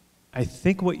 I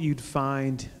think what you'd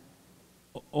find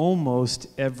almost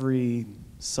every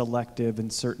selective,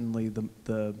 and certainly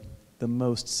the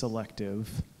most selective,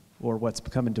 or what's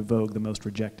become into vogue, the most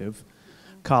rejective,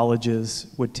 colleges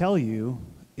would tell you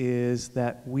is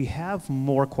that we have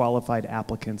more qualified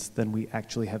applicants than we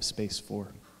actually have space for.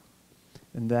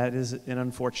 And that is an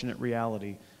unfortunate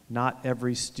reality. Not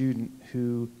every student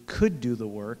who could do the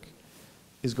work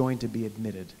is going to be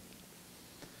admitted.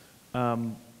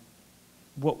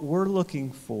 What we're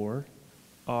looking for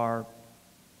are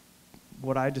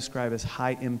what I describe as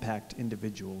high impact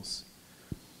individuals.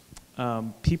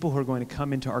 People who are going to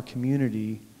come into our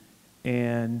community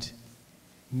and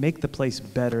make the place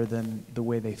better than the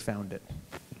way they found it.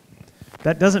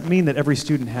 That doesn't mean that every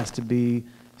student has to be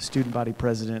student body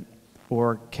president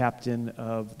or captain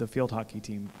of the field hockey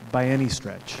team by any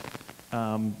stretch.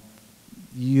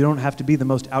 You don't have to be the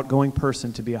most outgoing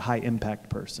person to be a high impact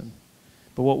person.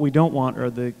 But what we don't want are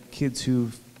the kids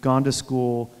who've gone to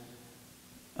school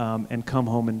and come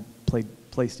home and played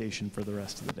PlayStation for the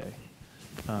rest of the day.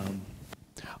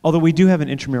 Although we do have an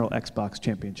intramural Xbox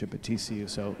championship at TCU,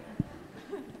 so.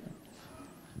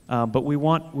 But we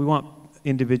want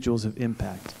individuals of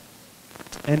impact.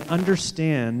 And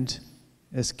understand,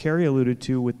 as Carrie alluded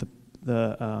to, with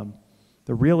the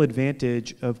real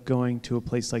advantage of going to a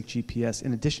place like GPS,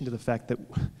 in addition to the fact that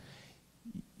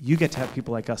you get to have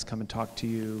people like us come and talk to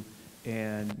you,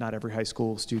 and not every high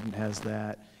school student has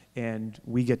that, and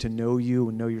we get to know you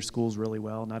and know your schools really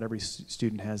well. Not every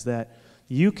student has that.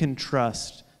 You can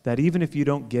trust that even if you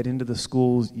don't get into the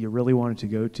schools you really wanted to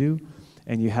go to,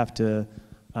 and you have to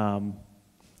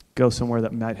go somewhere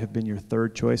that might have been your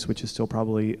third choice, which is still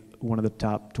probably one of the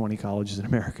top 20 colleges in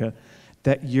America,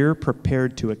 that you're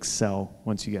prepared to excel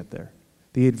once you get there.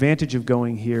 The advantage of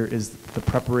going here is the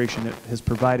preparation it has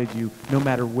provided you no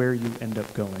matter where you end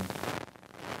up going.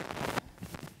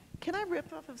 Can I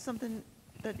rip off of something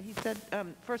that he said?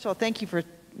 First of all, thank you for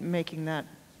making that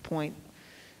point,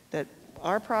 that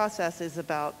our process is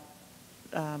about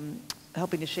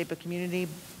helping to shape a community,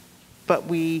 but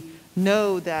we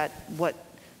know that what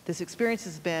this experience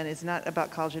has been is not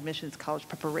about college admission, it's college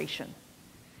preparation.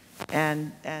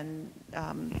 And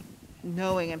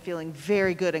knowing and feeling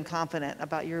very good and confident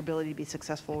about your ability to be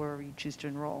successful wherever you choose to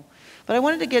enroll. But I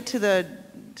wanted to get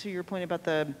to your point about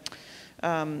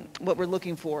what we're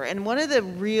looking for. And one of the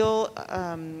real,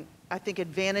 I think,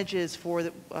 advantages for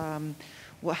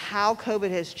how COVID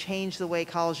has changed the way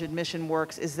college admission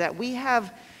works is that we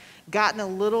have gotten a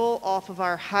little off of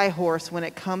our high horse when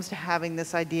it comes to having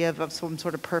this idea of some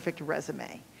sort of perfect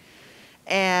resume.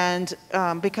 And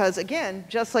because, again,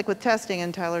 just like with testing,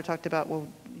 and Tyler talked about, well,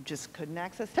 you just couldn't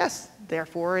access tests,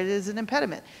 therefore it is an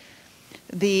impediment.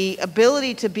 The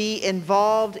ability to be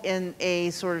involved in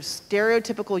a sort of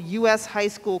stereotypical U.S. high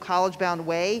school college-bound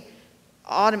way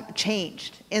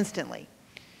changed instantly.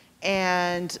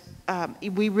 And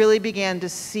we really began to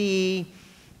see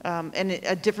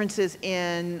differences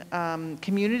in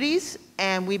communities,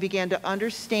 and we began to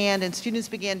understand, and students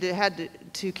began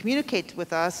to communicate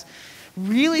with us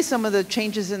really some of the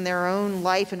changes in their own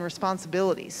life and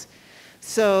responsibilities.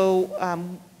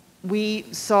 So we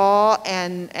saw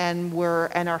and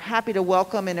are happy to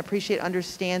welcome and appreciate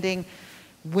understanding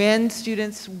when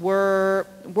students were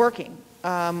working.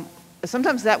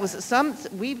 Sometimes that was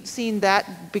we've seen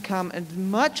that become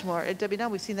much more, at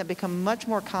WNL, we've seen that become much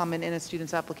more common in a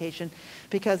student's application,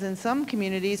 because in some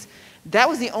communities, that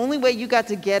was the only way you got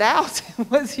to get out,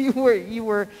 was you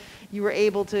were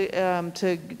able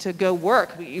to go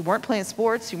work. You weren't playing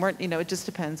sports, you weren't, it just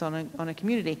depends on a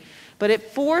community. But it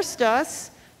forced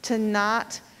us to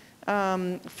not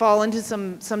fall into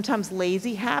sometimes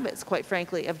lazy habits, quite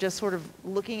frankly, of just sort of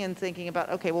looking and thinking about,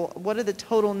 okay, well, what are the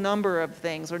total number of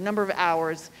things or number of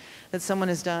hours that someone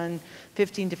has done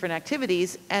 15 different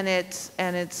activities, and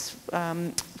it's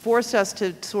forced us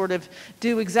to sort of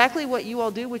do exactly what you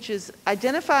all do, which is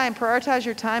identify and prioritize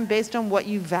your time based on what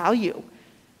you value.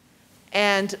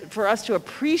 And for us to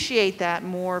appreciate that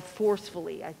more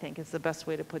forcefully, I think, is the best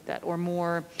way to put that, or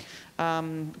more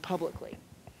publicly.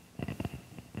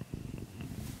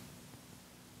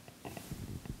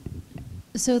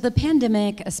 So the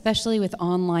pandemic, especially with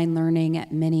online learning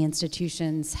at many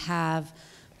institutions, have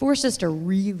forced us to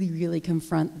really, really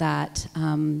confront that.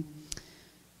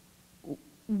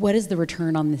 What is the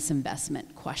return on this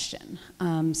investment question?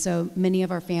 So many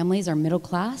of our families are middle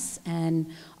class, and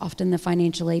often the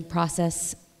financial aid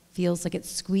process feels like it's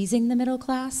squeezing the middle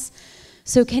class.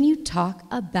 So can you talk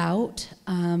about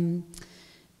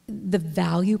the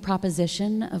value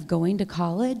proposition of going to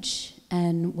college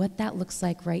and what that looks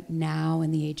like right now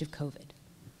in the age of COVID?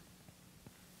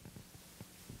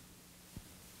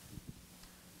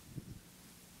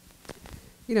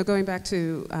 Going back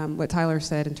to what Tyler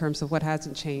said in terms of what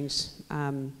hasn't changed,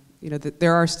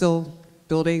 there are still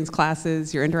buildings,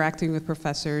 classes, you're interacting with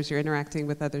professors, you're interacting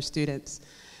with other students.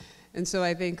 And so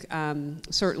I think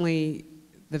certainly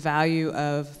the value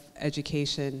of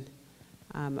education,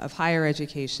 of higher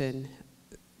education,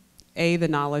 the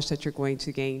knowledge that you're going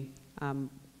to gain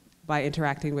by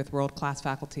interacting with world-class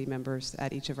faculty members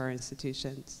at each of our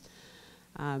institutions.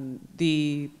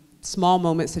 The small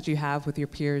moments that you have with your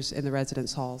peers in the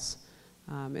residence halls.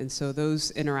 And so those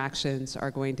interactions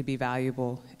are going to be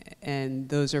valuable, and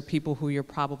those are people who you're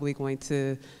probably going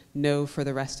to know for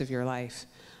the rest of your life.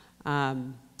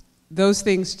 Those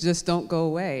things just don't go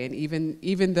away, and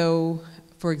even though,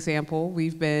 for example,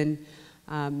 we've been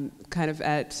kind of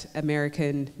at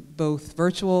American both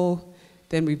virtual,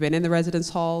 then we've been in the residence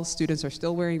halls, students are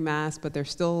still wearing masks, but they're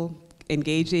still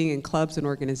engaging in clubs and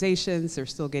organizations, they're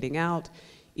still getting out,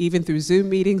 even through Zoom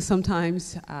meetings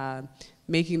sometimes,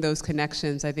 making those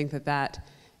connections. I think that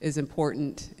is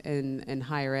important in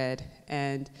higher ed.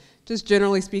 And just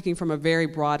generally speaking from a very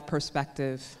broad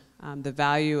perspective, the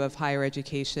value of higher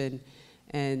education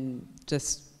and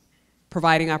just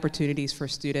providing opportunities for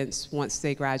students once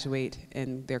they graduate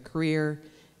in their career,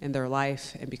 in their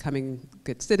life, and becoming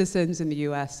good citizens in the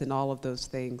US and all of those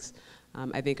things,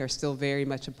 I think are still very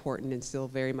much important and still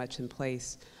very much in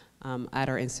place at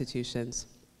our institutions.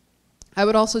 I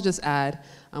would also just add,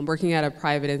 working at a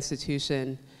private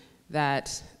institution,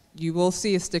 that you will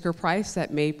see a sticker price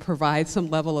that may provide some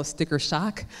level of sticker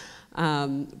shock,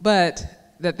 but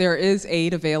that there is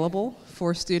aid available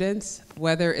for students,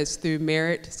 whether it's through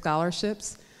merit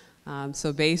scholarships,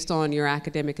 So based on your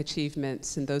academic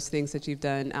achievements and those things that you've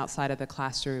done outside of the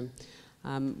classroom,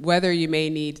 whether you may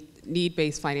need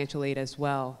need-based financial aid as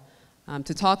well,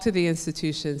 to talk to the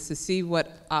institutions to see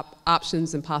what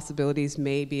options and possibilities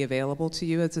may be available to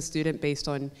you as a student based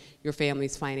on your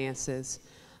family's finances.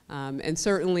 And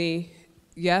certainly,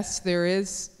 yes,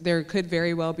 there could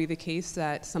very well be the case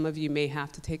that some of you may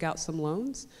have to take out some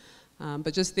loans,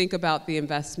 but just think about the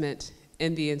investment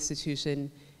in the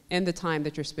institution and the time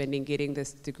that you're spending getting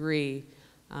this degree,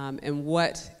 and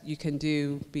what you can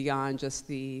do beyond just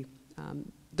the,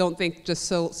 don't think just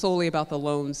solely about the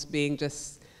loans being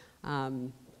just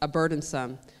a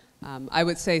burdensome. I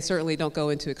would say certainly don't go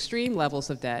into extreme levels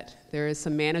of debt. There is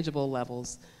some manageable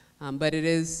levels, but it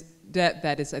is debt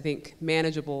that is, I think,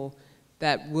 manageable,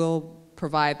 that will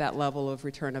provide that level of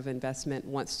return of investment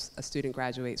once a student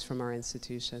graduates from our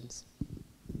institutions.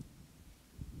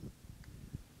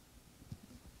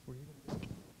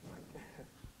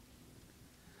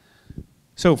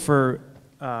 So for,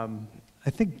 I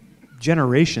think,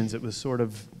 generations, it was sort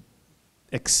of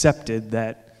accepted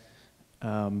that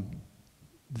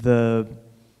the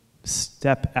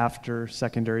step after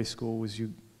secondary school was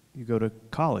you go to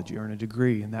college, you earn a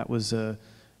degree, and that was a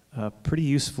pretty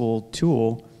useful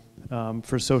tool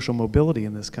for social mobility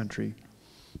in this country.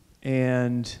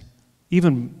 And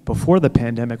even before the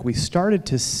pandemic, we started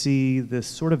to see this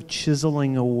sort of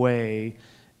chiseling away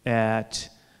at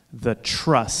the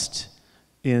trust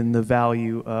in the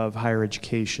value of higher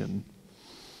education.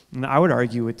 And I would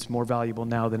argue it's more valuable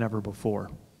now than ever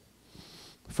before,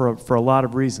 for a lot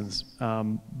of reasons,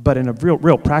 but in a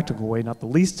real practical way, not the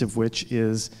least of which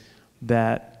is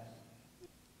that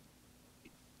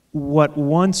what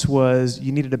once was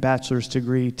you needed a bachelor's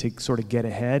degree to sort of get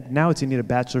ahead, now it's you need a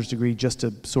bachelor's degree just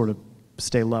to sort of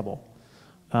stay level.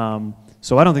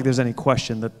 So I don't think there's any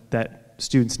question that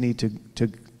students need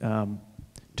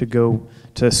to go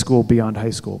to school beyond high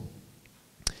school.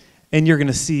 And you're going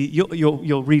to see,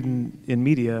 you'll read in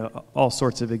media all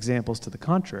sorts of examples to the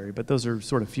contrary, but those are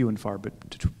sort of few and far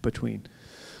between.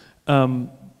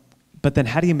 But then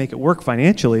how do you make it work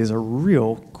financially is a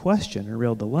real question, a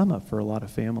real dilemma for a lot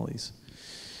of families.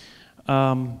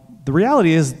 The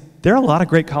reality is there are a lot of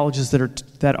great colleges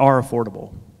that are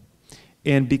affordable.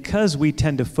 And because we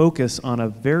tend to focus on a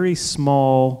very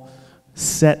small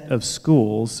set of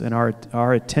schools, and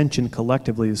our attention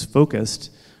collectively is focused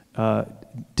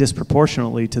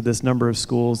disproportionately to this number of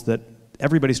schools that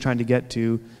everybody's trying to get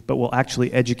to, but will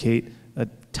actually educate a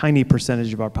tiny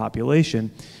percentage of our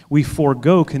population, we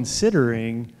forego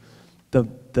considering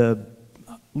the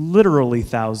literally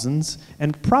thousands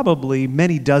and probably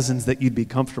many dozens that you'd be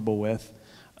comfortable with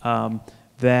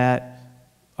that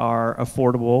are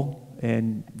affordable,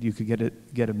 and you could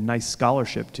get a nice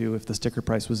scholarship to if the sticker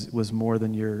price was more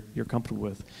than you're comfortable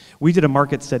with. We did a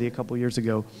market study a couple years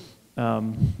ago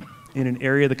in an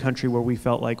area of the country where we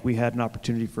felt like we had an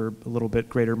opportunity for a little bit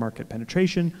greater market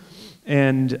penetration,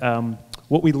 and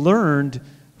what we learned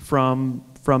from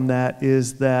that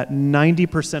is that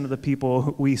 90% of the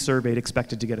people we surveyed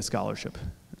expected to get a scholarship,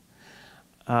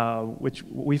 which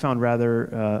we found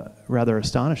rather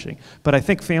astonishing. But I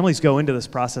think families go into this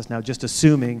process now just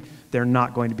assuming they're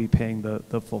not going to be paying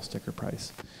the full sticker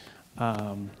price.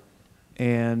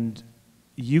 And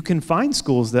you can find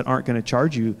schools that aren't going to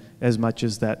charge you as much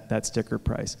as that sticker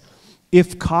price.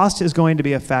 If cost is going to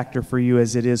be a factor for you,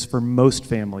 as it is for most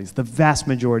families, the vast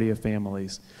majority of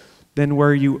families, then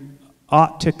where you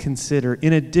ought to consider,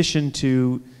 in addition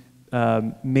to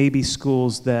maybe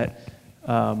schools that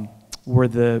where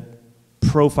the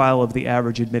profile of the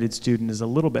average admitted student is a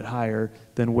little bit higher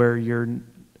than where your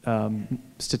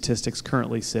statistics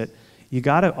currently sit, you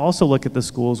got to also look at the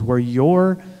schools where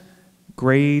your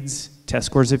grades, test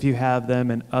scores if you have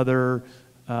them, and other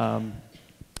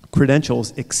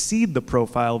credentials exceed the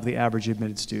profile of the average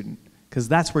admitted student, because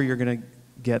that's where you're going to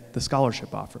get the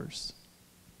scholarship offers.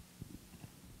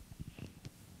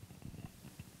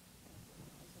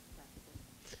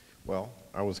 Well,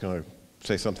 I was going to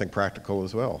say something practical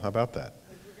as well. How about that?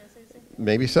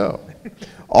 Maybe so.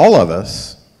 All of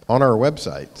us on our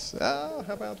websites, how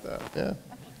about that? Yeah.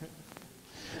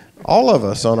 All of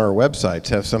us on our websites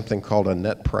have something called a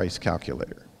net price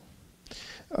calculator.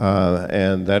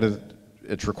 And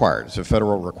it's required. It's a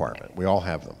federal requirement. We all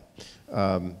have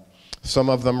them. Some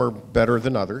of them are better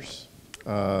than others.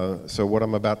 So what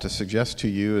I'm about to suggest to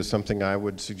you is something I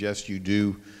would suggest you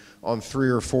do on 3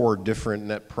 or 4 different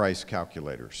net price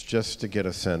calculators, just to get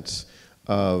a sense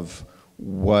of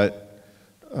what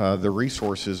the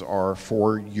resources are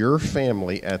for your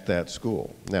family at that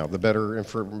school. Now, the better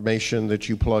information that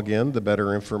you plug in, the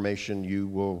better information you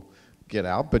will get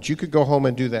out, but you could go home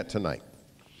and do that tonight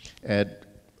at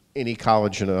any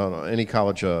college in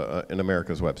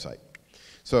America's website.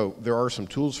 So there are some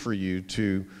tools for you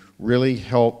to really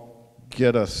help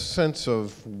get a sense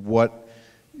of what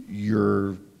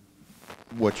you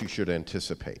should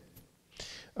anticipate.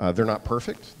 They're not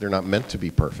perfect. They're not meant to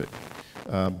be perfect.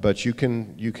 But you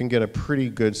can get a pretty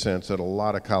good sense at a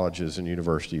lot of colleges and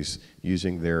universities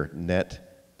using their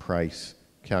net price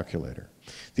calculator.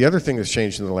 The other thing that's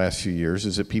changed in the last few years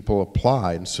is that people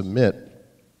apply and submit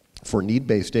for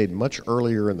need-based aid much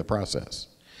earlier in the process.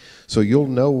 So you'll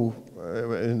know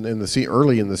early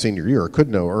in the senior year, or could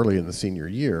know early in the senior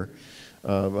year,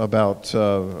 about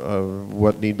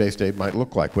what need-based aid might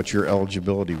look like, what your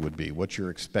eligibility would be, what your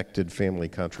expected family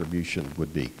contribution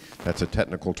would be. That's a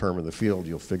technical term in the field.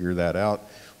 You'll figure that out.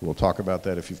 We'll talk about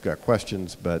that if you've got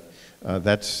questions, but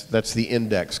that's the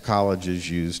index colleges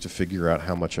use to figure out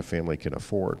how much a family can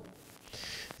afford.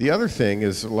 The other thing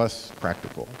is less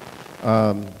practical,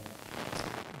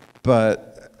 but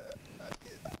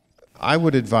I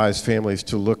would advise families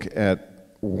to look at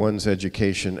one's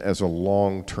education as a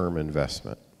long-term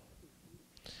investment.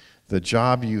 The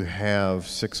job you have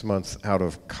 6 months out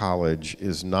of college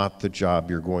is not the job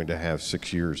you're going to have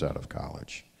 6 years out of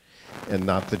college, and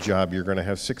not the job you're going to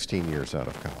have 16 years out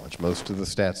of college. Most of the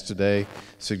stats today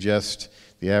suggest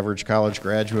the average college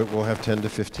graduate will have 10 to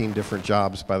 15 different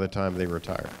jobs by the time they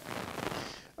retire.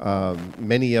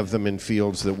 Many of them in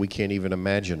fields that we can't even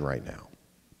imagine right now.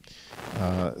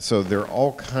 So there are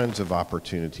all kinds of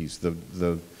opportunities.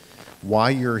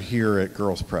 Why you're here at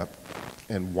Girls Prep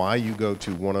and why you go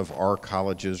to one of our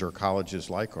colleges or colleges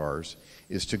like ours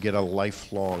is to get a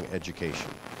lifelong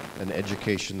education, an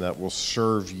education that will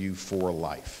serve you for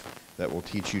life, that will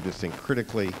teach you to think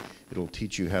critically. It'll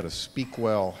teach you how to speak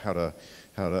well, how to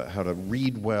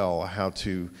read well, how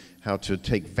to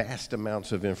take vast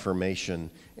amounts of information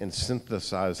and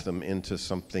synthesize them into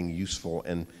something useful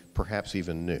and perhaps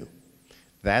even new.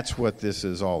 That's what this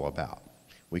is all about.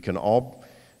 We can all,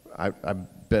 I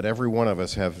bet every one of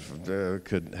us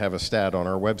could have a stat on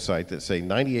our website that say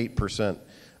 98%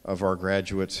 of our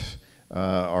graduates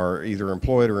are either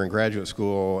employed or in graduate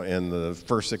school in the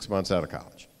first 6 months out of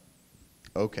college.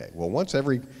 Okay, well once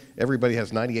everybody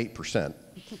has 98%,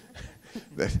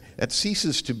 that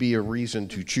ceases to be a reason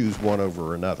to choose one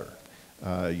over another.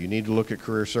 You need to look at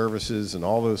career services and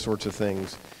all those sorts of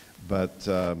things, but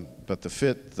the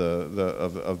fit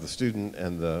of the student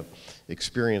and the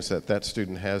experience that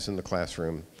student has in the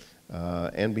classroom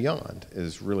and beyond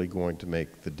is really going to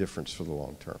make the difference for the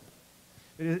long term.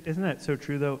 Isn't that so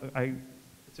true, though?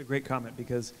 It's a great comment,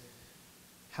 because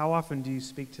how often do you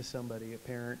speak to somebody, a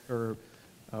parent or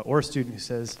a student, who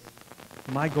says,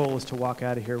 my goal is to walk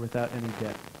out of here without any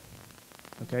debt,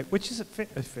 okay? Which is a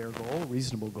fair goal, a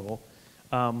reasonable goal.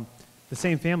 The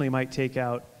same family might take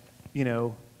out,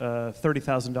 a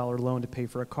 $30,000 loan to pay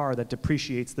for a car that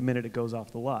depreciates the minute it goes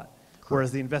off the lot. Correct.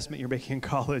 Whereas the investment you're making in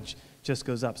college just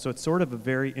goes up. So it's sort of a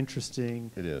very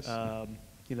interesting, it is.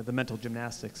 The mental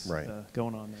gymnastics right.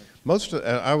 Going on there.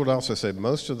 I would also say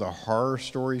most of the horror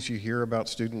stories you hear about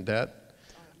student debt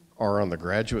are on the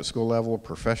graduate school level,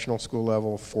 professional school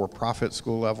level, for-profit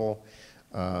school level.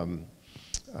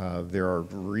 There are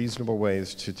reasonable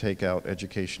ways to take out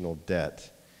educational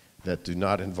debt that do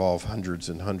not involve hundreds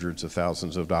and hundreds of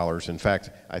thousands of dollars. In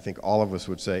fact, I think all of us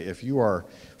would say if you are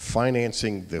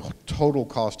financing the total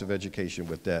cost of education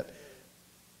with debt,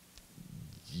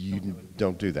 you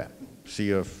don't do that. See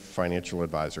a financial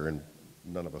advisor, and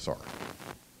none of us are.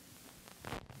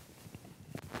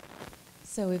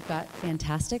 So we've got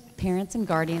fantastic parents and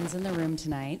guardians in the room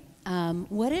tonight.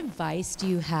 What advice do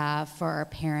you have for our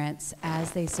parents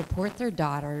as they support their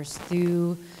daughters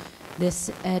through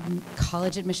this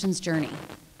college admissions journey?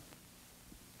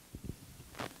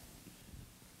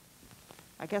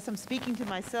 I guess I'm speaking to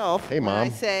myself. Hey, Mom. When I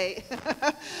say,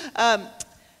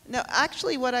 no,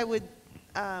 actually what I would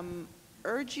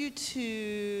urge you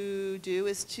to do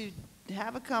is to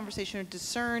have a conversation or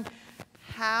discern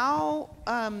how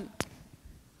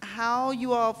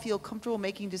you all feel comfortable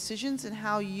making decisions and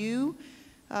how you,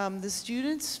 the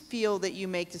students, feel that you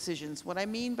make decisions. What I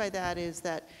mean by that is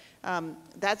that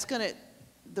that's going to,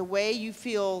 the way you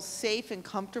feel safe and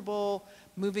comfortable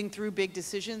moving through big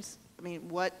decisions, I mean,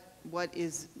 what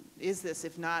is this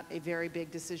if not a very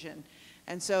big decision?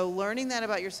 And so learning that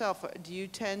about yourself, do you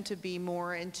tend to be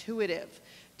more intuitive?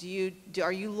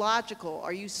 Are you logical?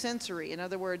 Are you sensory? In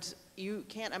other words, you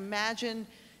can't imagine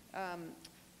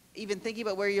even thinking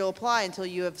about where you'll apply until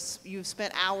you've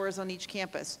spent hours on each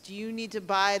campus. Do you need to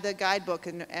buy the guidebook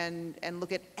and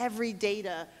look at every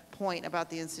data point about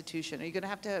the institution? Are you going to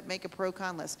have to make a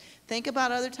pro-con list? Think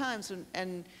about other times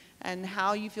and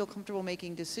how you feel comfortable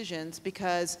making decisions,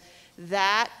 because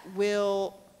that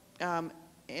will,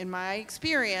 in my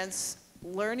experience,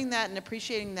 learning that and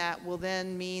appreciating that will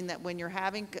then mean that when you're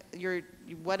having your,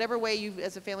 whatever way you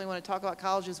as a family want to talk about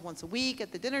colleges, once a week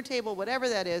at the dinner table, whatever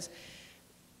that is,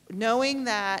 knowing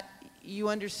that you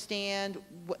understand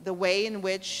the way in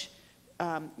which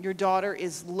your daughter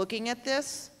is looking at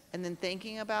this and then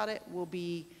thinking about it will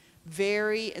be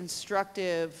very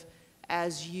instructive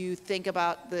as you think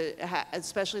about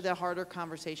especially the harder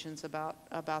conversations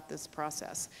about this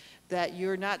process. That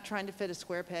you're not trying to fit a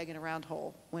square peg in a round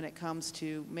hole when it comes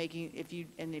to making, if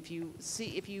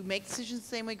you make decisions the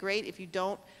same way, great. If you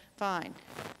don't, fine.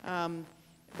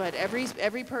 But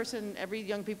every person, every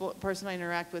young person I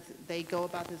interact with, they go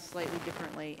about this slightly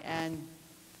differently, and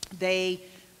they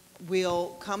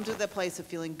will come to the place of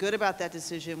feeling good about that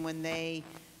decision when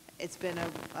it's been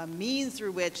a means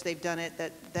through which they've done it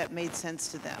that made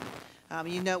sense to them.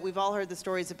 You know, we've all heard the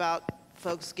stories about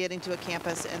folks getting to a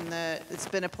campus and it's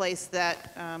been a place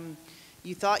that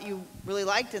you thought you really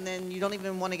liked, and then you don't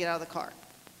even want to get out of the car.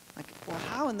 Like, well,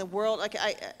 how in the world, like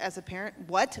as a parent,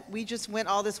 what? We just went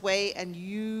all this way and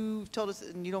you told us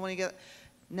and you don't want to get,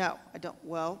 no, I don't.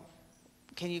 Well,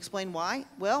 can you explain why?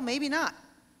 Well, maybe not.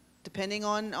 Depending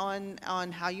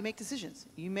on how you make decisions.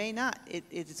 You may not.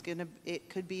 It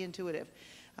could be intuitive.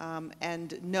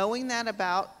 And knowing that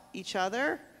about each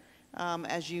other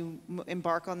as you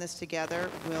embark on this together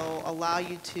will allow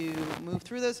you to move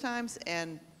through those times.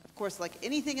 And of course, like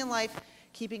anything in life,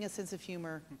 keeping a sense of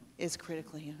humor is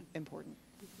critically important.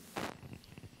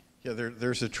 Yeah,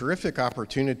 there's a terrific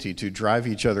opportunity to drive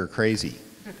each other crazy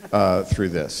through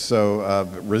this. So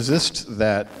resist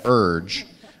that urge.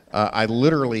 I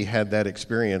literally had that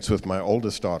experience with my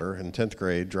oldest daughter in 10th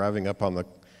grade, driving up on the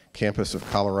campus of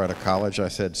Colorado College. I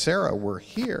said, Sarah, we're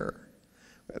here.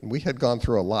 And we had gone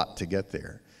through a lot to get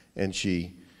there. And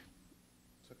she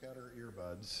took out her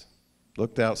earbuds,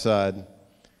 looked outside.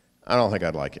 I don't think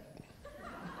I'd like it.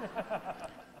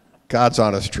 God's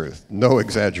honest truth, no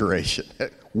exaggeration.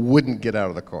 Wouldn't get out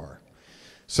of the car.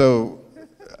 So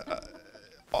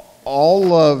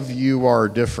all of you are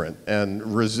different,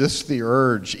 and resist the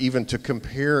urge even to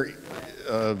compare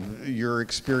your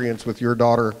experience with your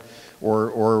daughter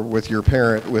or with your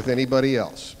parent with anybody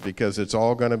else, because it's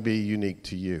all going to be unique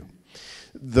to you.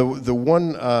 The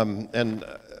one, and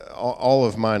all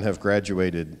of mine have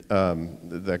graduated,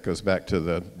 that goes back to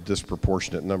the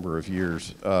disproportionate number of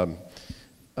years, but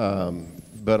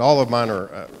all of mine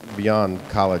are beyond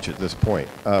college at this point.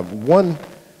 One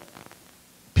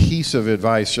piece of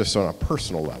advice just on a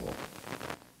personal level,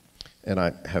 and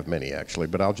I have many actually,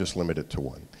 but I'll just limit it to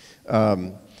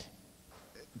one.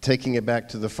 Taking it back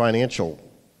to the financial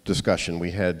discussion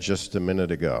we had just a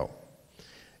minute ago,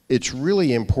 it's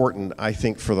really important, I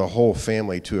think, for the whole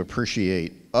family to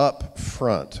appreciate up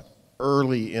front,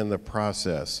 early in the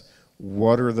process,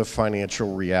 what are the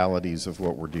financial realities of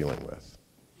what we're dealing with.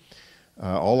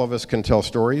 All of us can tell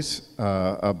stories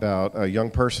about a young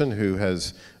person who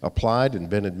has applied and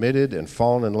been admitted and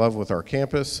fallen in love with our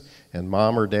campus, and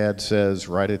mom or dad says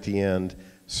right at the end,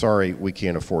 sorry, we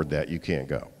can't afford that, you can't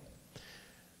go.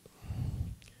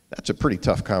 That's a pretty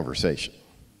tough conversation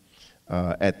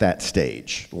at that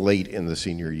stage, late in the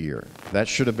senior year. That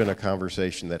should have been a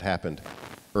conversation that happened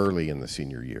early in the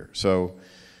senior year. So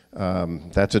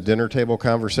that's a dinner table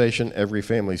conversation. Every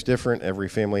family's different. Every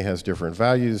family has different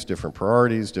values, different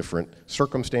priorities, different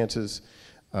circumstances.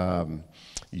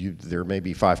 There may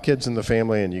be 5 kids in the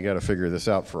family, and you got to figure this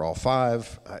out for all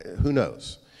 5. Who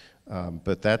knows?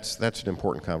 But that's an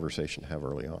important conversation to have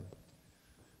early on.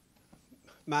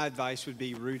 My advice would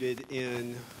be rooted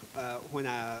in when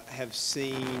I have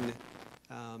seen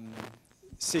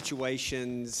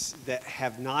situations that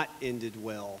have not ended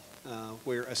well,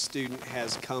 where a student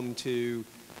has come to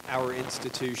our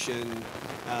institution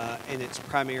and it's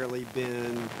primarily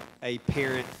been a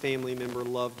parent, family member,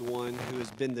 loved one who has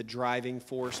been the driving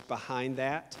force behind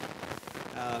that.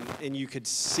 And you could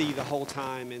see the whole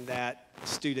time in that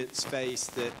student's face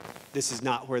that this is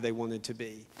not where they wanted to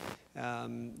be.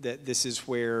 That this is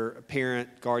where a parent,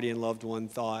 guardian, loved one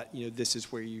thought, this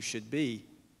is where you should be.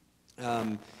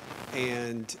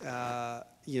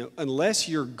 Unless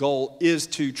your goal is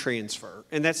to transfer,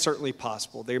 and that's certainly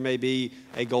possible. There may be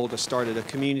a goal to start at a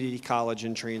community college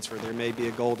and transfer. There may be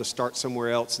a goal to start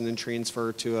somewhere else and then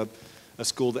transfer to a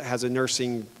school that has a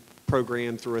nursing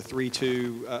program through a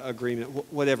 3-2 agreement,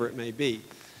 whatever it may be.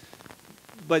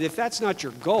 But if that's not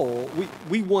your goal,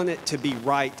 we want it to be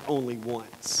right only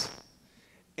once.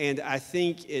 And I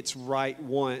think it's right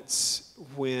once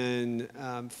when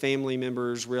family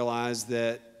members realize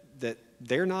that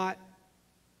they're not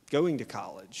going to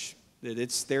college, that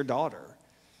it's their daughter.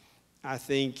 I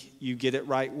think you get it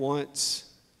right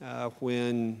once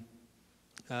when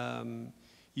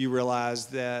you realize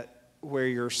that where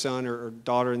your son or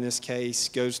daughter in this case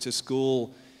goes to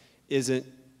school isn't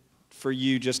for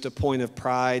you just a point of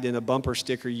pride and a bumper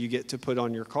sticker you get to put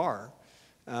on your car.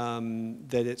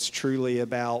 That it's truly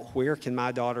about where can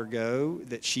my daughter go,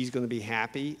 that she's going to be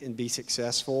happy and be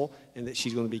successful, and that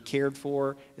she's going to be cared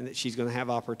for, and that she's going to have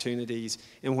opportunities.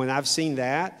 And when I've seen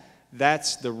that,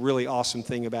 that's the really awesome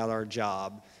thing about our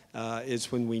job,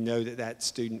 is when we know that that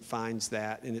student finds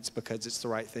that, and it's because it's the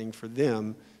right thing for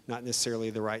them, not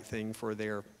necessarily the right thing for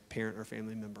their parent or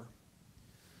family member.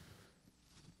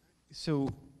 So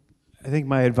I think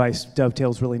my advice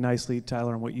dovetails really nicely,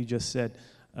 Tyler, on what you just said,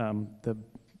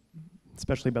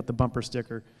 especially about the bumper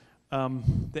sticker.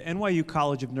 The NYU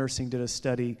College of Nursing did a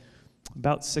study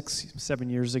about 6-7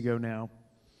 years ago now,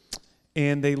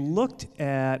 and they looked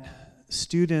at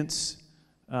students.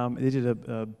 They did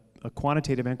a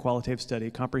quantitative and qualitative study,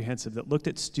 comprehensive, that looked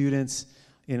at students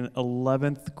in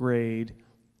 11th grade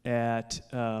at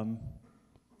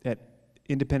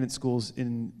independent schools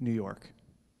in New York.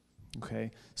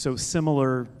 Okay, so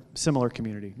similar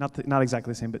community, not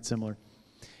exactly the same, but similar.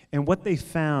 And what they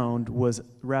found was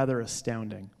rather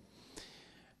astounding.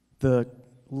 The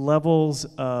levels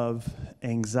of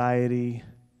anxiety,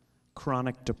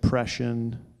 chronic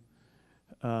depression,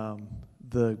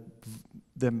 the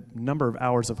number of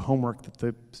hours of homework that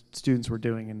the students were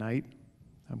doing a night.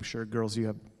 I'm sure girls, you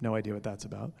have no idea what that's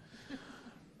about.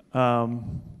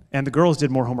 And the girls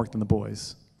did more homework than the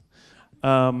boys.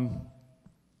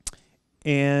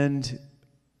 And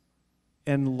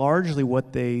largely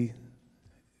what they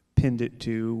pinned it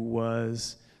to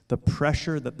was the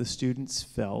pressure that the students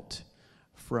felt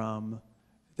from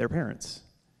their parents,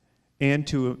 and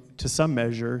to some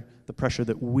measure, the pressure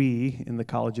that we in the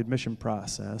college admission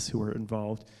process who were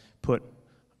involved put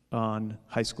on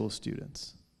high school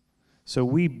students. So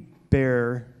we,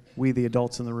 the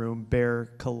adults in the room,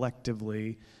 bear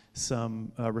collectively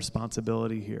some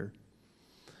responsibility here.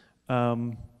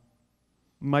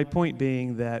 My point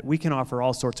being that we can offer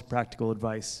all sorts of practical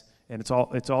advice, and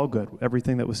it's all good.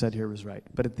 Everything that was said here was right.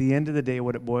 But at the end of the day,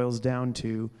 what it boils down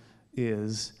to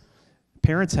is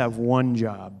parents have one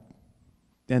job,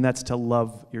 and that's to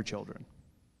love your children.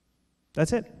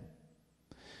 That's it.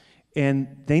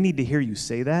 And they need to hear you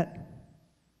say that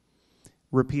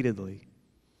repeatedly.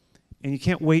 And you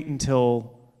can't wait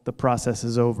until the process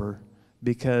is over,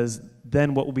 because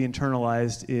then what will be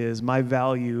internalized is my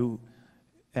value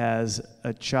as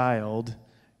a child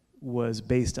was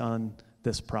based on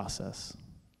this process.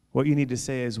 What you need to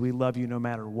say is, we love you no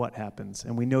matter what happens,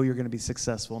 and we know you're going to be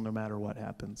successful no matter what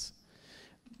happens.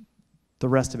 The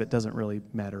rest of it doesn't really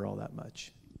matter all that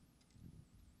much.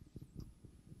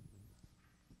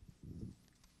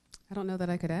 I don't know that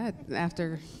I could add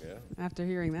after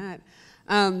hearing that.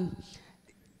 I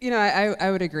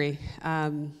would agree.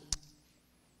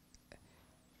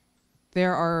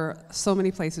 There are so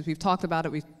many places, we've talked about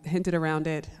it, we've hinted around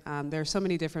it. There are so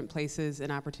many different places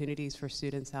and opportunities for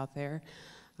students out there.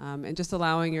 And just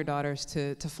allowing your daughters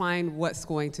to find what's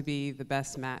going to be the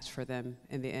best match for them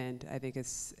in the end, I think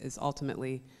is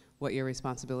ultimately what your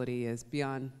responsibility is,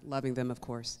 beyond loving them, of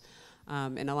course.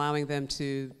 And allowing them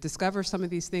to discover some of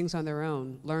these things on their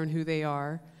own, learn who they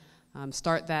are,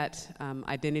 start that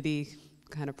identity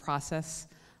kind of process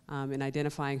in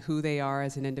identifying who they are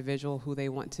as an individual, who they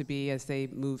want to be as they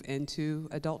move into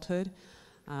adulthood,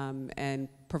 and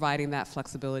providing that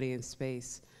flexibility and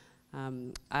space.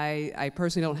 I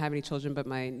personally don't have any children, but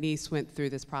my niece went through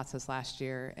this process last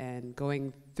year, and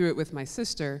going through it with my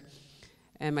sister.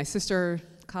 And my sister,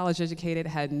 college educated,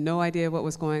 had no idea what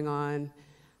was going on.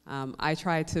 I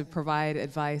tried to provide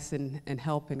advice and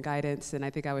help and guidance, and I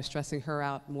think I was stressing her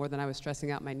out more than I was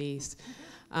stressing out my niece.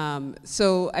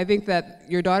 So I think that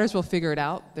your daughters will figure it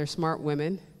out. They're smart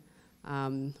women.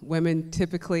 Women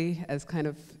typically, as kind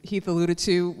of Heath alluded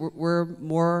to, we're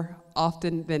more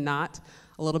often than not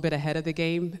a little bit ahead of the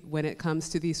game when it comes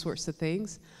to these sorts of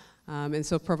things. And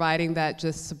so providing that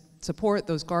just support,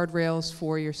 those guardrails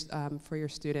for your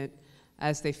student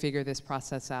as they figure this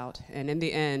process out. And in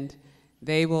the end,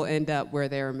 they will end up where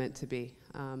they're meant to be.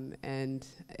 And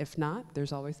if not,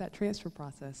 there's always that transfer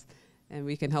process. And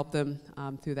we can help them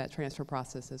through that transfer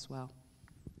process as well.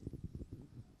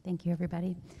 Thank you,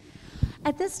 everybody.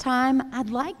 At this time, I'd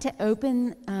like to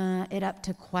open it up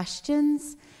to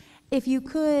questions. If you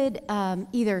could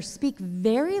either speak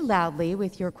very loudly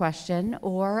with your question,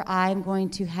 or I'm going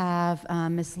to have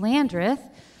Ms. Landreth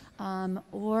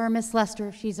or Miss Lester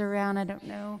if she's around, I don't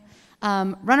know,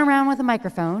 run around with a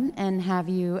microphone and have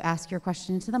you ask your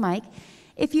question to the mic.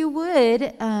 If you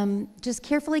would, just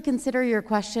carefully consider your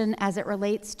question as it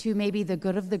relates to maybe the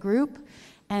good of the group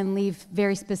and leave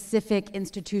very specific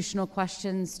institutional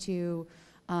questions to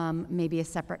maybe a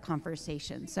separate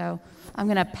conversation. So I'm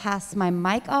going to pass my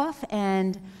mic off,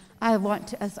 and I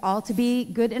want us all to be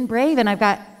good and brave, and I've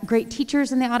got great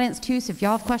teachers in the audience too, so if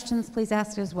y'all have questions, please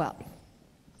ask as well.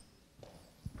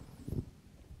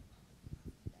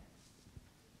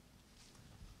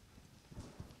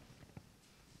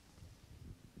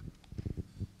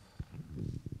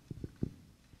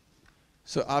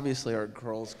 So obviously our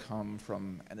girls come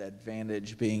from an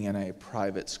advantage being in a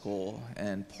private school,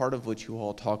 and part of what you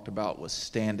all talked about was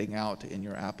standing out in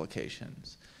your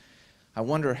applications. I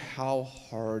wonder how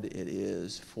hard it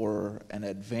is for an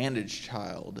advantaged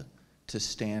child to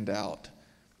stand out.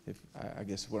 I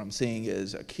guess what I'm seeing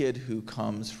is a kid who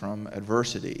comes from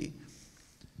adversity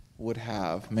would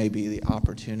have maybe the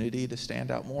opportunity to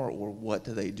stand out more, or what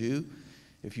do they do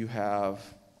if you have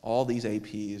all these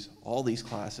APs, all these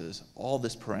classes, all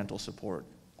this parental support,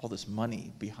 all this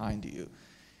money behind you?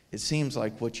 It seems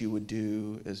like what you would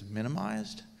do is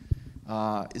minimized.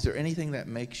 Is there anything that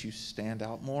makes you stand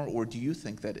out more, or do you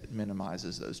think that it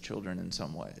minimizes those children in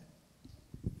some way?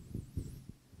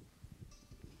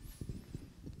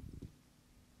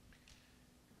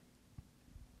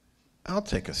 I'll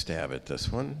take a stab at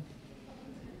this one.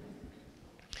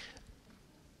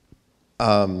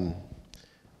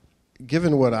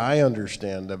 Given what I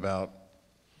understand about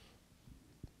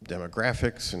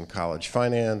demographics and college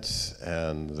finance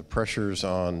and the pressures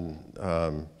on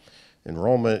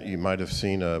enrollment, you might have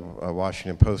seen a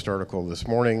Washington Post article this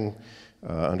morning.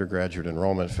 Undergraduate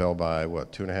enrollment fell by,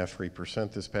 what, 2.5%,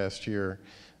 3% this past year,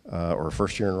 or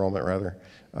first year enrollment rather,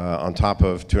 on top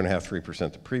of 2.5%,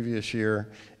 3% the previous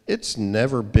year. It's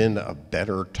never been a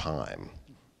better time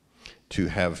to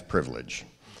have privilege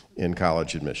in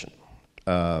college admission.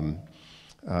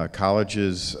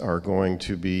 Colleges are going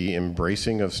to be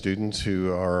embracing of students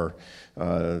who are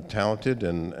talented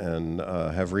and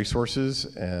have resources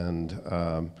and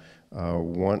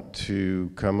want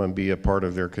to come and be a part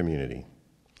of their community.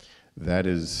 That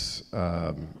has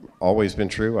always been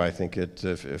true. I think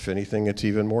if anything, it's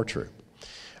even more true.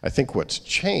 I think what's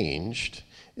changed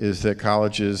is that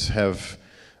colleges have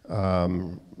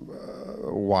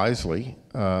wisely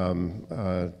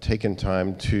taken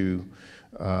time to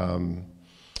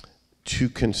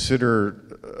consider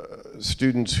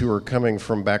students who are coming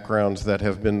from backgrounds that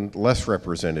have been less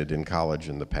represented in college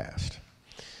in the past.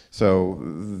 So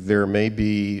there may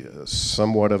be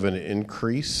somewhat of an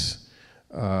increase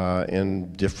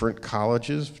in different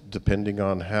colleges depending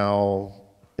on how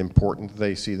important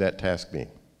they see that task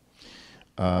being.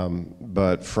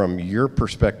 But from your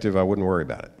perspective, I wouldn't worry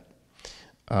about it.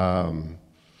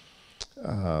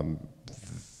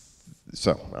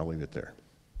 So I'll leave it there.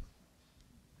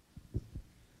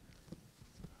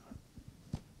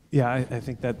 Yeah, I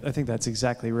think that's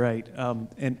exactly right.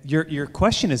 And your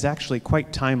question is actually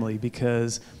quite timely,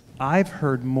 because I've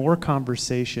heard more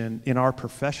conversation in our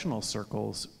professional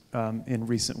circles in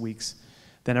recent weeks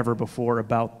than ever before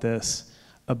about this,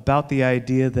 about the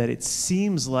idea that it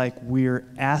seems like we're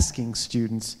asking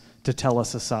students to tell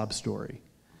us a sob story,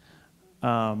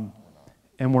 and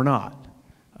we're not.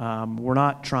 We're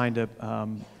not trying to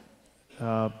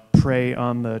prey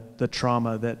on the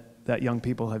trauma that young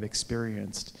people have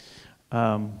experienced.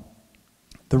 The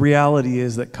reality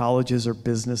is that colleges are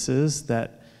businesses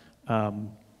that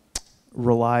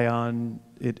rely on,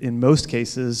 in most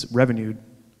cases, revenue,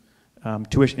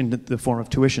 tuition, in the form of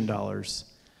tuition dollars.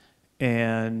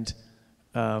 And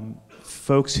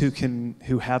folks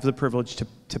who have the privilege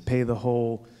to pay the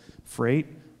whole freight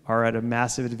are at a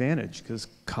massive advantage, because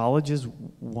colleges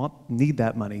need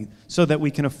that money so that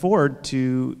we can afford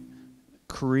to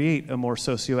create a more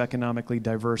socioeconomically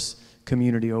diverse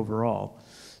community overall.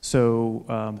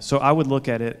 So, so I would look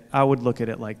at it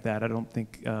like that. I don't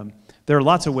think there are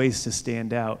lots of ways to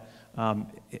stand out.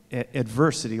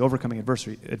 Overcoming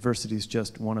adversity is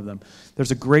just one of them.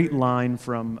 There's a great line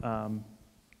from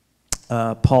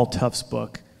Paul Tuff's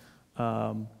book,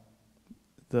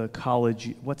 the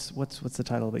college. What's the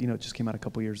title of it? You know, it just came out a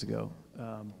couple years ago.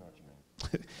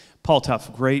 Paul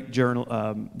Tuff, great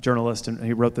journalist, and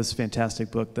he wrote this fantastic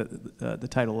book that the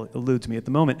title eludes me at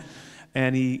the moment.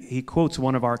 And he quotes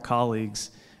one of our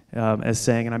colleagues as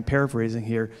saying, and I'm paraphrasing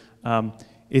here,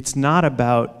 it's not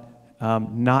about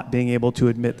not being able to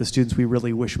admit the students we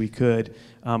really wish we could.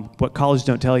 What colleges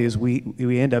don't tell you is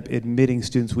we end up admitting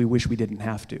students we wish we didn't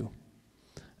have to.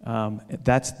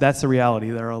 That's the reality.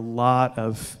 There are a lot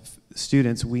of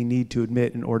students we need to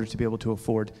admit in order to be able to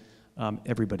afford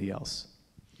everybody else.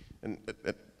 And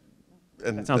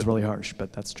That sounds really harsh,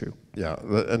 but that's true. Yeah,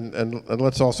 and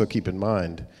let's also keep in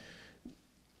mind,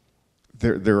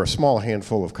 there are a small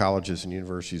handful of colleges and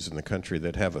universities in the country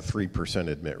that have a 3%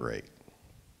 admit rate.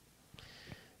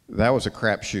 That was a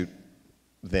crapshoot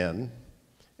then,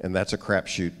 and that's a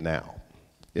crapshoot now.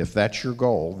 If that's your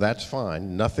goal, that's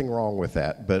fine, nothing wrong with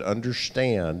that, but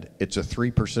understand it's a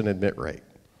 3% admit rate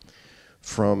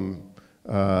from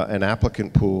an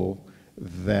applicant pool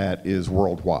that is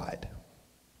worldwide.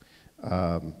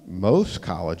 Most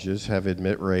colleges have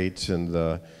admit rates in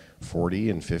the 40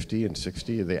 and 50 and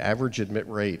 60. The average admit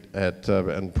rate at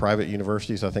in private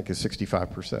universities, I think, is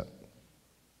 65%.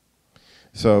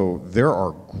 So there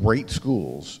are great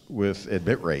schools with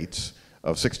admit rates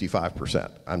of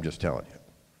 65%, I'm just telling you.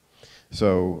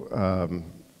 So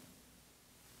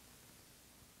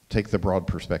take the broad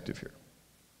perspective here.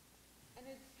 And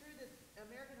it's true that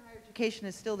American higher education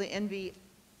is still the envy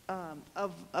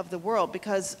of the world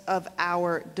because of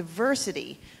our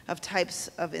diversity of types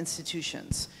of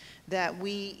institutions. That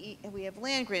we have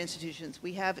land-grant institutions,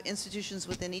 we have institutions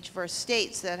within each of our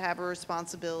states that have a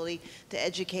responsibility to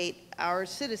educate our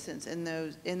citizens in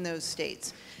those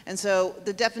states. And so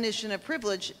the definition of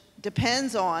privilege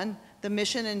depends on the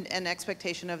mission and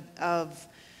expectation of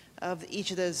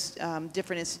each of those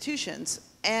different institutions.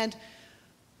 And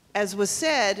as was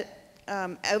said,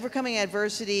 overcoming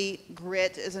adversity,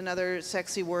 grit is another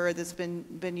sexy word that's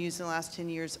been used in the last 10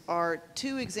 years, are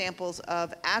two examples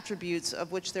of attributes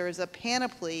of which there is a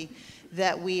panoply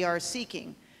that we are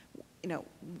seeking. You know,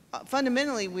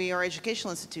 fundamentally, we are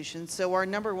educational institutions, so our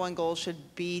number one goal should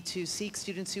be to seek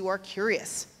students who are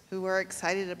curious, who are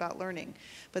excited about learning.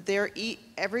 But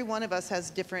every one of us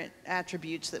has different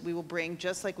attributes that we will bring,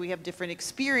 just like we have different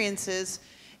experiences,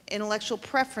 intellectual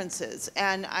preferences,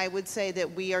 and I would say that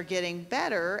we are getting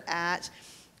better at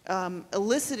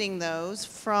eliciting those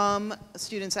from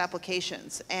students'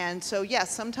 applications. And so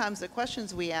yes, sometimes the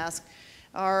questions we ask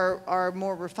are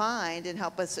more refined and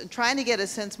help us trying to get a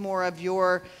sense more of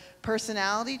your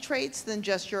personality traits than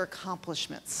just your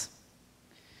accomplishments.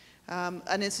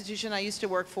 An institution I used to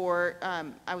work for,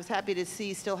 I was happy to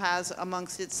see still has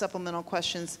amongst its supplemental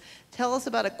questions, tell us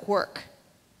about a quirk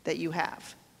that you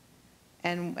have.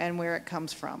 And where it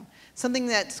comes from. Something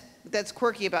that's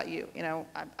quirky about you. You know,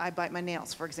 I bite my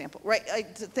nails, for example, right?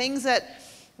 Like, things that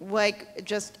like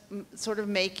just sort of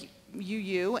make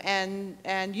you,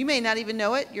 and you may not even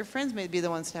know it. Your friends may be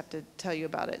the ones that have to tell you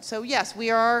about it. So yes,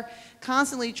 we are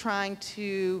constantly trying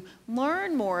to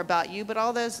learn more about you, but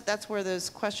that's where those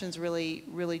questions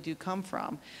really do come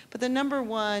from. But the number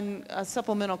one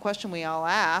supplemental question we all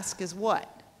ask is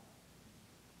what?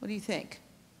 What do you think?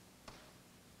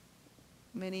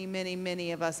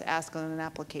 Many of us ask on an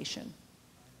application.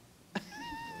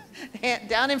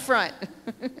 Down in front.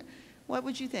 What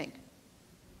would you think?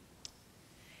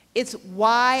 It's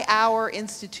why our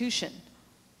institution.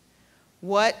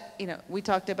 What, you know, we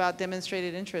talked about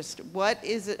demonstrated interest. What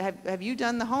is it, have you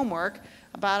done the homework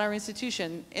about our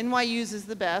institution? NYU's is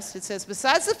the best. It says,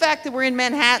 besides the fact that we're in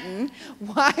Manhattan,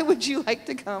 why would you like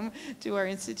to come to our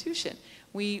institution?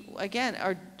 We, again,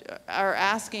 are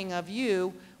asking of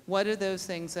you, what are those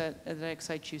things that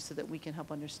excite you so that we can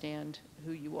help understand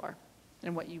who you are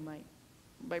and what you might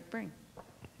bring?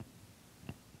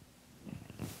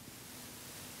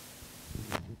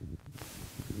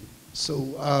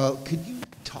 So could you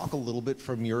talk a little bit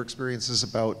from your experiences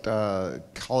about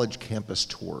college campus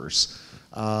tours?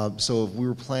 So if we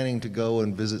were planning to go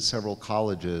and visit several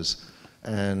colleges,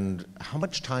 and how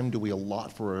much time do we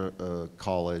allot for a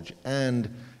college?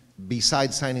 And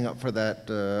besides signing up for that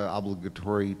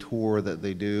obligatory tour that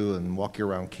they do and walk you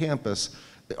around campus,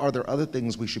 are there other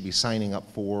things we should be signing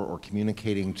up for or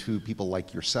communicating to people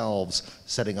like yourselves,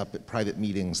 setting up at private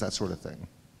meetings, that sort of thing?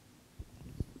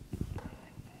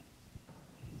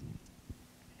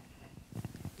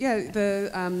 Yeah,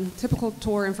 the typical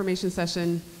tour information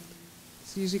session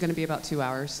is usually going to be about 2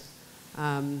 hours.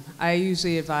 I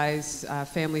usually advise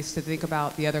families to think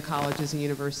about the other colleges and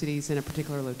universities in a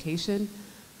particular location.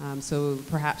 So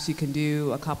perhaps you can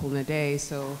do a couple in a day.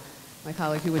 So my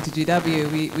colleague who went to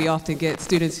GW, we often get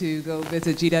students who go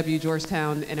visit GW,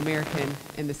 Georgetown, and American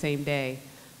in the same day.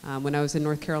 When I was in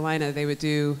North Carolina, they would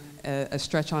do a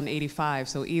stretch on 85,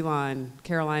 so Elon,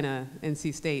 Carolina,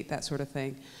 NC State, that sort of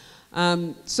thing.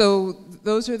 So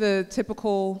those are the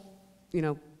typical, you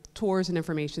know, tours and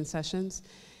information sessions.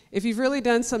 If you've really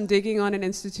done some digging on an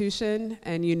institution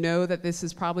and you know that this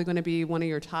is probably going to be one of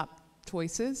your top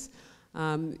choices,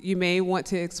 You may want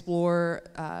to explore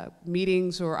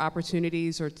meetings or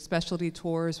opportunities or specialty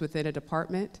tours within a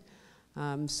department.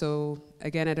 So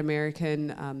again, at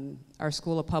American, our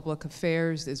School of Public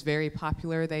Affairs is very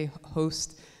popular. They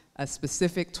host a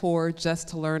specific tour just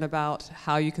to learn about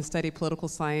how you can study political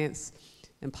science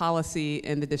and policy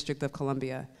in the District of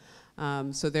Columbia.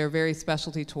 So they're very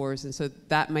specialty tours, and so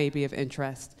that may be of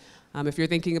interest. If you're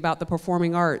thinking about the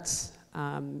performing arts,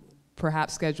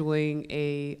 perhaps scheduling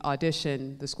a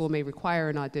audition, the school may require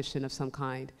an audition of some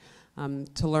kind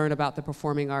to learn about the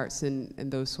performing arts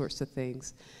and those sorts of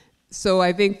things. So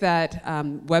I think that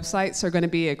websites are going to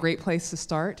be a great place to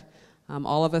start.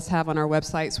 All of us have on our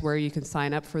websites where you can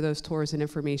sign up for those tours and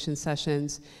information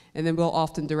sessions, and then we'll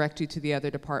often direct you to the other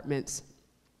departments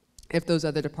if those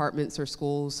other departments or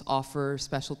schools offer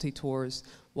specialty tours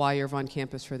while you're on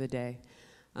campus for the day.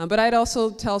 But I'd also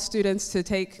tell students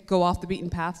to go off the beaten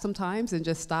path sometimes and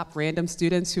just stop random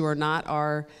students who are not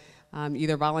our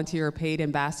either volunteer or paid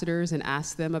ambassadors and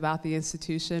ask them about the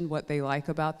institution, what they like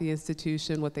about the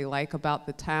institution, what they like about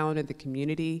the town and the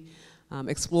community.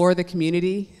 Explore the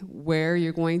community where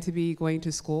you're going to be going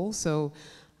to school. So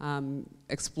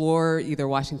explore either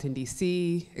Washington,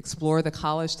 D.C., explore the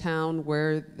college town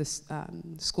where this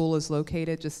school is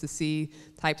located, just to see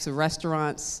types of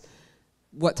restaurants,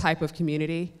 what type of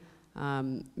community.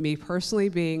 Me personally,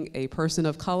 being a person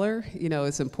of color,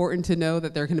 it's important to know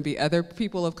that there are going to be other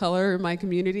people of color in my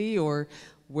community, or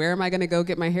where am I going to go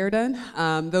get my hair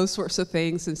done? Those sorts of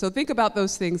things. And so think about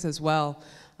those things as well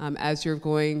as you're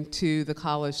going to the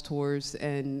college tours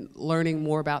and learning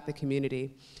more about the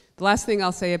community. The last thing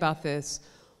I'll say about this,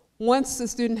 once the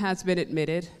student has been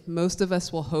admitted, most of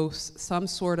us will host some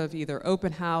sort of either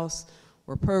open house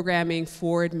or programming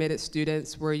for admitted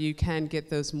students where you can get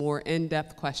those more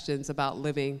in-depth questions about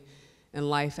living and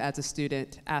life as a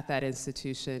student at that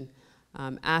institution.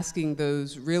 Asking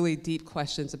those really deep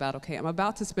questions about, okay, I'm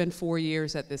about to spend 4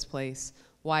 years at this place,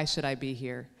 why should I be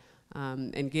here?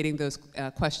 And getting those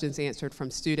questions answered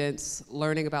from students,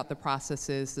 learning about the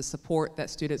processes, the support that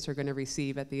students are going to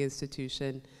receive at the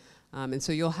institution. And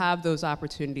so you'll have those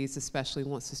opportunities, especially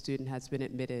once the student has been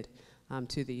admitted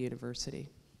to the university.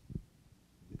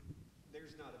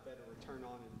 There's not a better return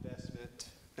on investment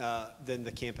than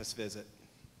the campus visit.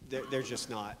 There's just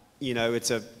not.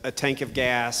 It's a tank of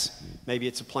gas, maybe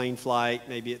it's a plane flight,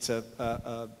 maybe it's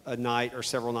a night or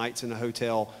several nights in a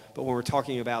hotel, but when we're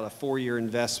talking about a 4-year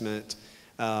investment,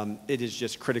 it is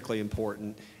just critically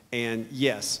important. And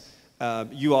yes,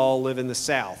 you all live in the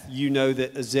South. You know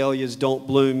that azaleas don't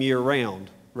bloom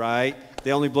year-round, right?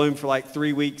 They only bloom for like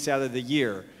 3 weeks out of the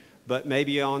year. But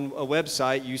maybe on a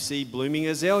website you see blooming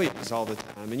azaleas all the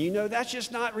time, and that's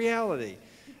just not reality.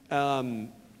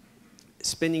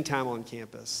 Spending time on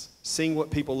campus, seeing what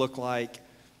people look like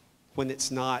when it's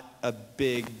not a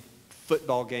big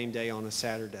football game day on a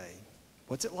Saturday.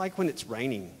 What's it like when it's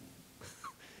raining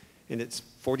and it's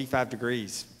 45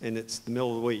 degrees and it's the middle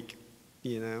of the week,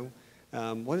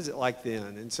 What is it like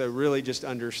then? And so really just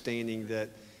understanding that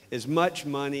as much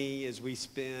money as we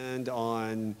spend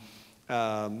on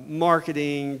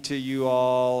marketing to you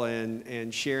all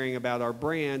and sharing about our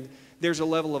brand, there's a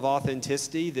level of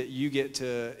authenticity that you get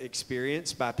to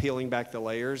experience by peeling back the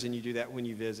layers, and you do that when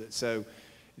you visit. So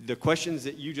the questions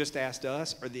that you just asked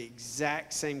us are the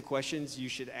exact same questions you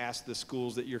should ask the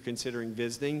schools that you're considering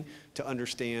visiting to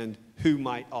understand who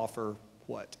might offer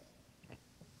what.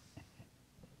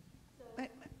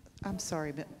 I'm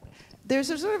sorry, but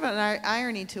there's a sort of an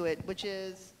irony to it, which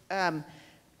is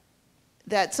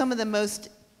that some of the most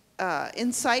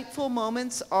insightful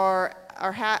moments are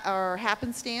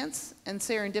happenstance and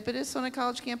serendipitous on a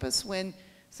college campus when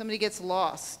somebody gets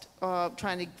lost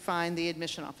trying to find the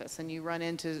admission office and you run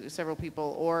into several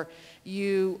people, or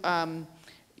you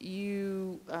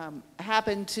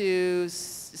happen to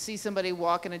see somebody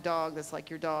walking a dog that's like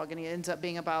your dog and he ends up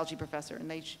being a biology professor, and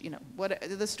they, what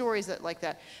the stories that like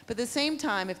that. But at the same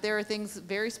time, if there are things,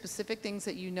 very specific things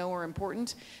that are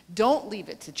important, don't leave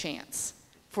it to chance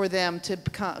for them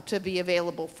to be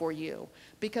available for you,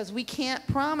 because we can't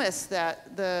promise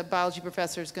that the biology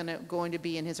professor is going to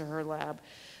be in his or her lab.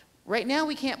 Right now,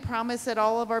 we can't promise that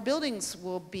all of our buildings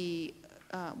will be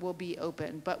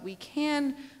open, but we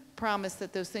can promise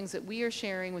that those things that we are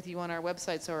sharing with you on our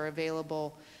websites are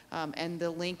available, and the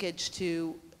linkage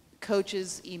to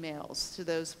coaches' emails to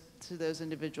those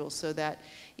individuals, so that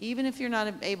even if you're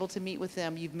not able to meet with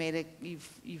them, you've made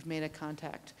a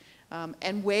contact.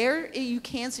 And where you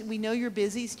can, we know you're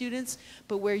busy, students,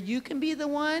 but where you can be the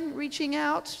one reaching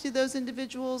out to those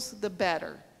individuals, the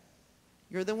better.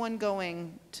 You're the one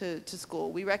going to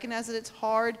school. We recognize that it's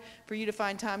hard for you to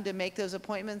find time to make those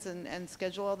appointments and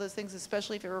schedule all those things,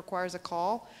 especially if it requires a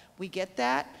call. We get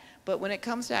that. But when it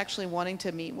comes to actually wanting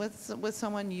to meet with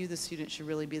someone, you, the student, should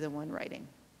really be the one writing.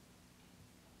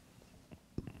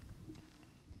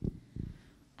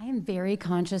 I am very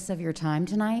conscious of your time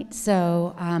tonight,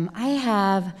 so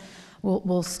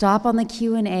we'll stop on the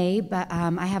Q&A, but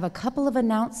I have a couple of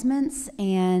announcements,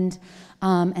 and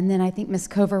then I think Ms.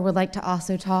 Cover would like to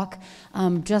also talk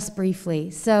just briefly.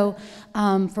 So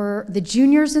for the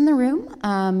juniors in the room,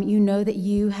 you know that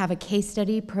you have a case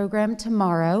study program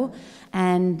tomorrow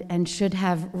and should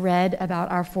have read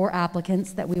about our 4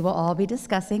 applicants that we will all be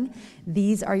discussing.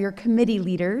 These are your committee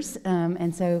leaders,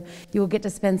 and so you will get to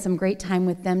spend some great time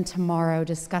with them tomorrow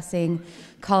discussing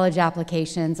college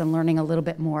applications and learning a little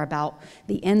bit more about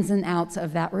the ins and outs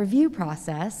of that review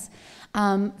process.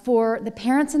 For the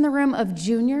parents in the room of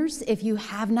juniors, if you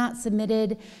have not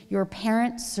submitted your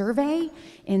parent survey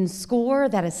in SCORE,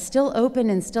 that is still open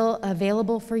and still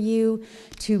available for you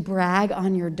to brag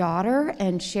on your daughter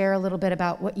and share a little bit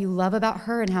about what you love about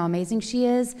her and how amazing she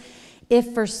is.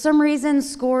 If for some reason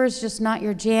SCORE is just not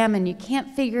your jam and you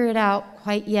can't figure it out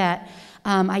quite yet,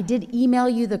 I did email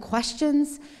you the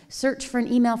questions. Search for an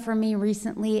email from me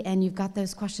recently, and you've got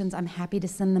those questions. I'm happy to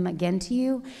send them again to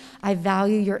you. I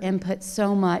value your input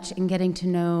so much in getting to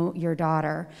know your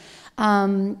daughter.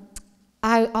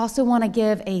 I also want to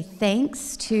give a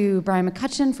thanks to Brian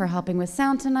McCutcheon for helping with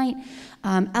sound tonight,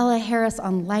 Ella Harris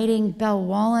on lighting, Belle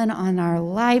Wallen on our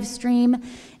live stream.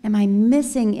 Am I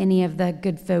missing any of the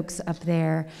good folks up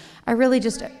there? I really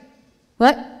just...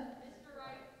 What?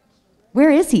 Where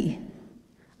is he?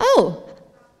 Oh,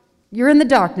 you're in the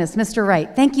darkness, Mr.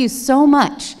 Wright. Thank you so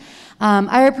much.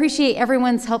 I appreciate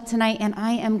everyone's help tonight, and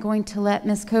I am going to let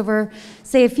Ms. Cover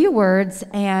say a few words,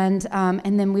 and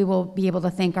then we will be able to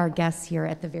thank our guests here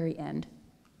at the very end.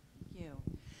 Thank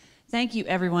you. Thank you,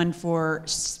 everyone, for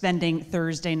spending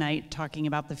Thursday night talking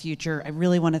about the future. I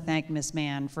really want to thank Ms.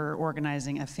 Mann for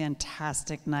organizing a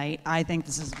fantastic night. I think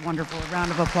this is wonderful. A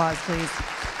round of applause, please.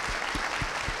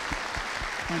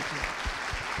 Thank you.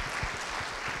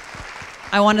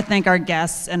 I want to thank our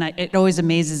guests, and it always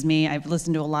amazes me. I've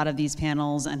listened to a lot of these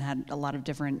panels and had a lot of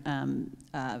different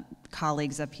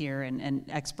colleagues up here and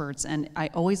experts, and I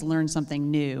always learn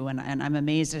something new, and I'm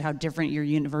amazed at how different your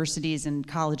universities and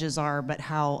colleges are, but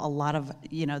how a lot of,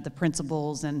 the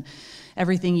principles and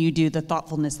everything you do, the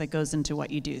thoughtfulness that goes into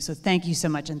what you do. So thank you so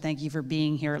much, and thank you for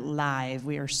being here live.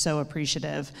 We are so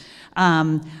appreciative.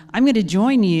 I'm going to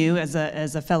join you as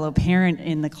a fellow parent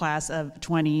in the class of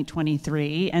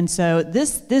 2023, and so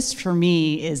this for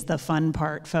me is the fun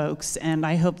part, folks, and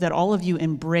I hope that all of you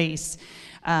embrace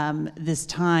this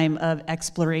time of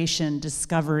exploration,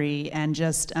 discovery, and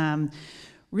just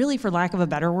really, for lack of a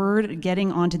better word,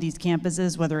 getting onto these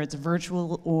campuses, whether it's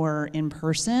virtual or in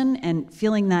person, and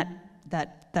feeling that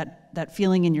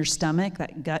feeling in your stomach,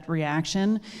 that gut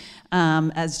reaction,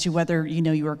 as to whether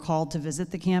you are called to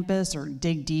visit the campus or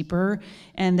dig deeper.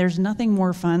 And there's nothing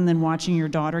more fun than watching your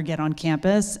daughter get on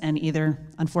campus and either,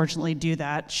 unfortunately, do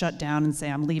that, shut down and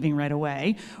say, I'm leaving right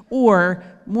away, or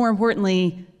more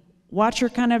importantly, watch her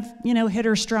kind of, hit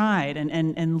her stride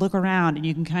and look around, and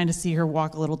you can kind of see her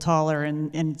walk a little taller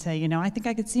and say, I think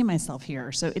I could see myself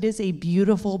here. So it is a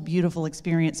beautiful, beautiful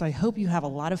experience. So I hope you have a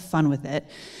lot of fun with it.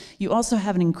 You also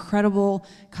have an incredible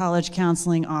college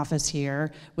counseling office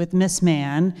here with Miss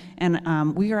Mann,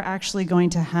 and we are actually going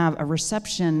to have a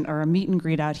reception or a meet and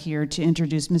greet out here to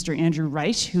introduce Mr. Andrew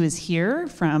Reich, who is here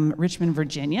from Richmond,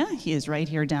 Virginia. He is right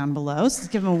here down below. So let's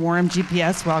give him a warm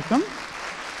GPS welcome.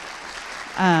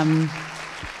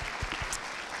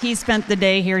 He spent the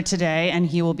day here today, and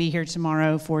he will be here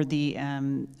tomorrow for the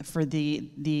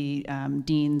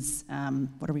dean's,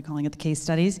 what are we calling it, the case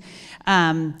studies.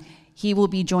 He will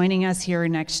be joining us here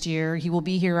next year. He will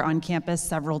be here on campus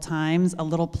several times. A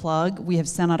little plug, we have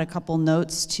sent out a couple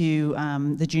notes to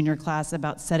the junior class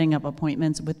about setting up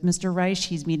appointments with Mr. Reich.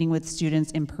 He's meeting with students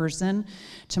in person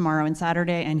tomorrow and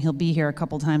Saturday, and he'll be here a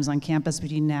couple times on campus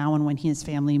between now and when his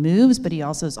family moves, but he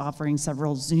also is offering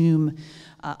several Zoom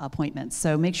appointments.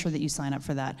 So make sure that you sign up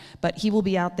for that. But he will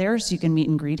be out there so you can meet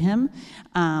and greet him.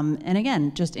 And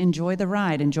again, just enjoy the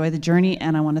ride, enjoy the journey,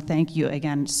 and I want to thank you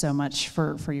again so much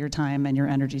for your time and your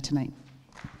energy tonight.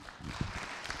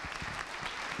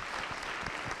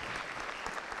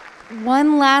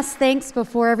 One last thanks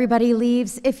before everybody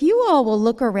leaves. If you all will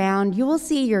look around, you will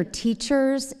see your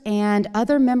teachers and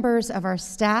other members of our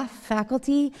staff,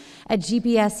 faculty at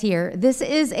GPS here. This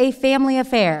is a family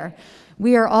affair.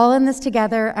 We are all in this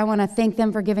together. I want to thank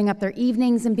them for giving up their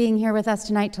evenings and being here with us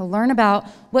tonight to learn about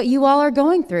what you all are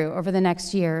going through over the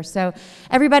next year. So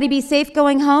everybody be safe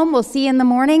going home. We'll see you in the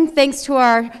morning. Thanks to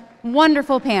our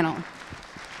wonderful panel.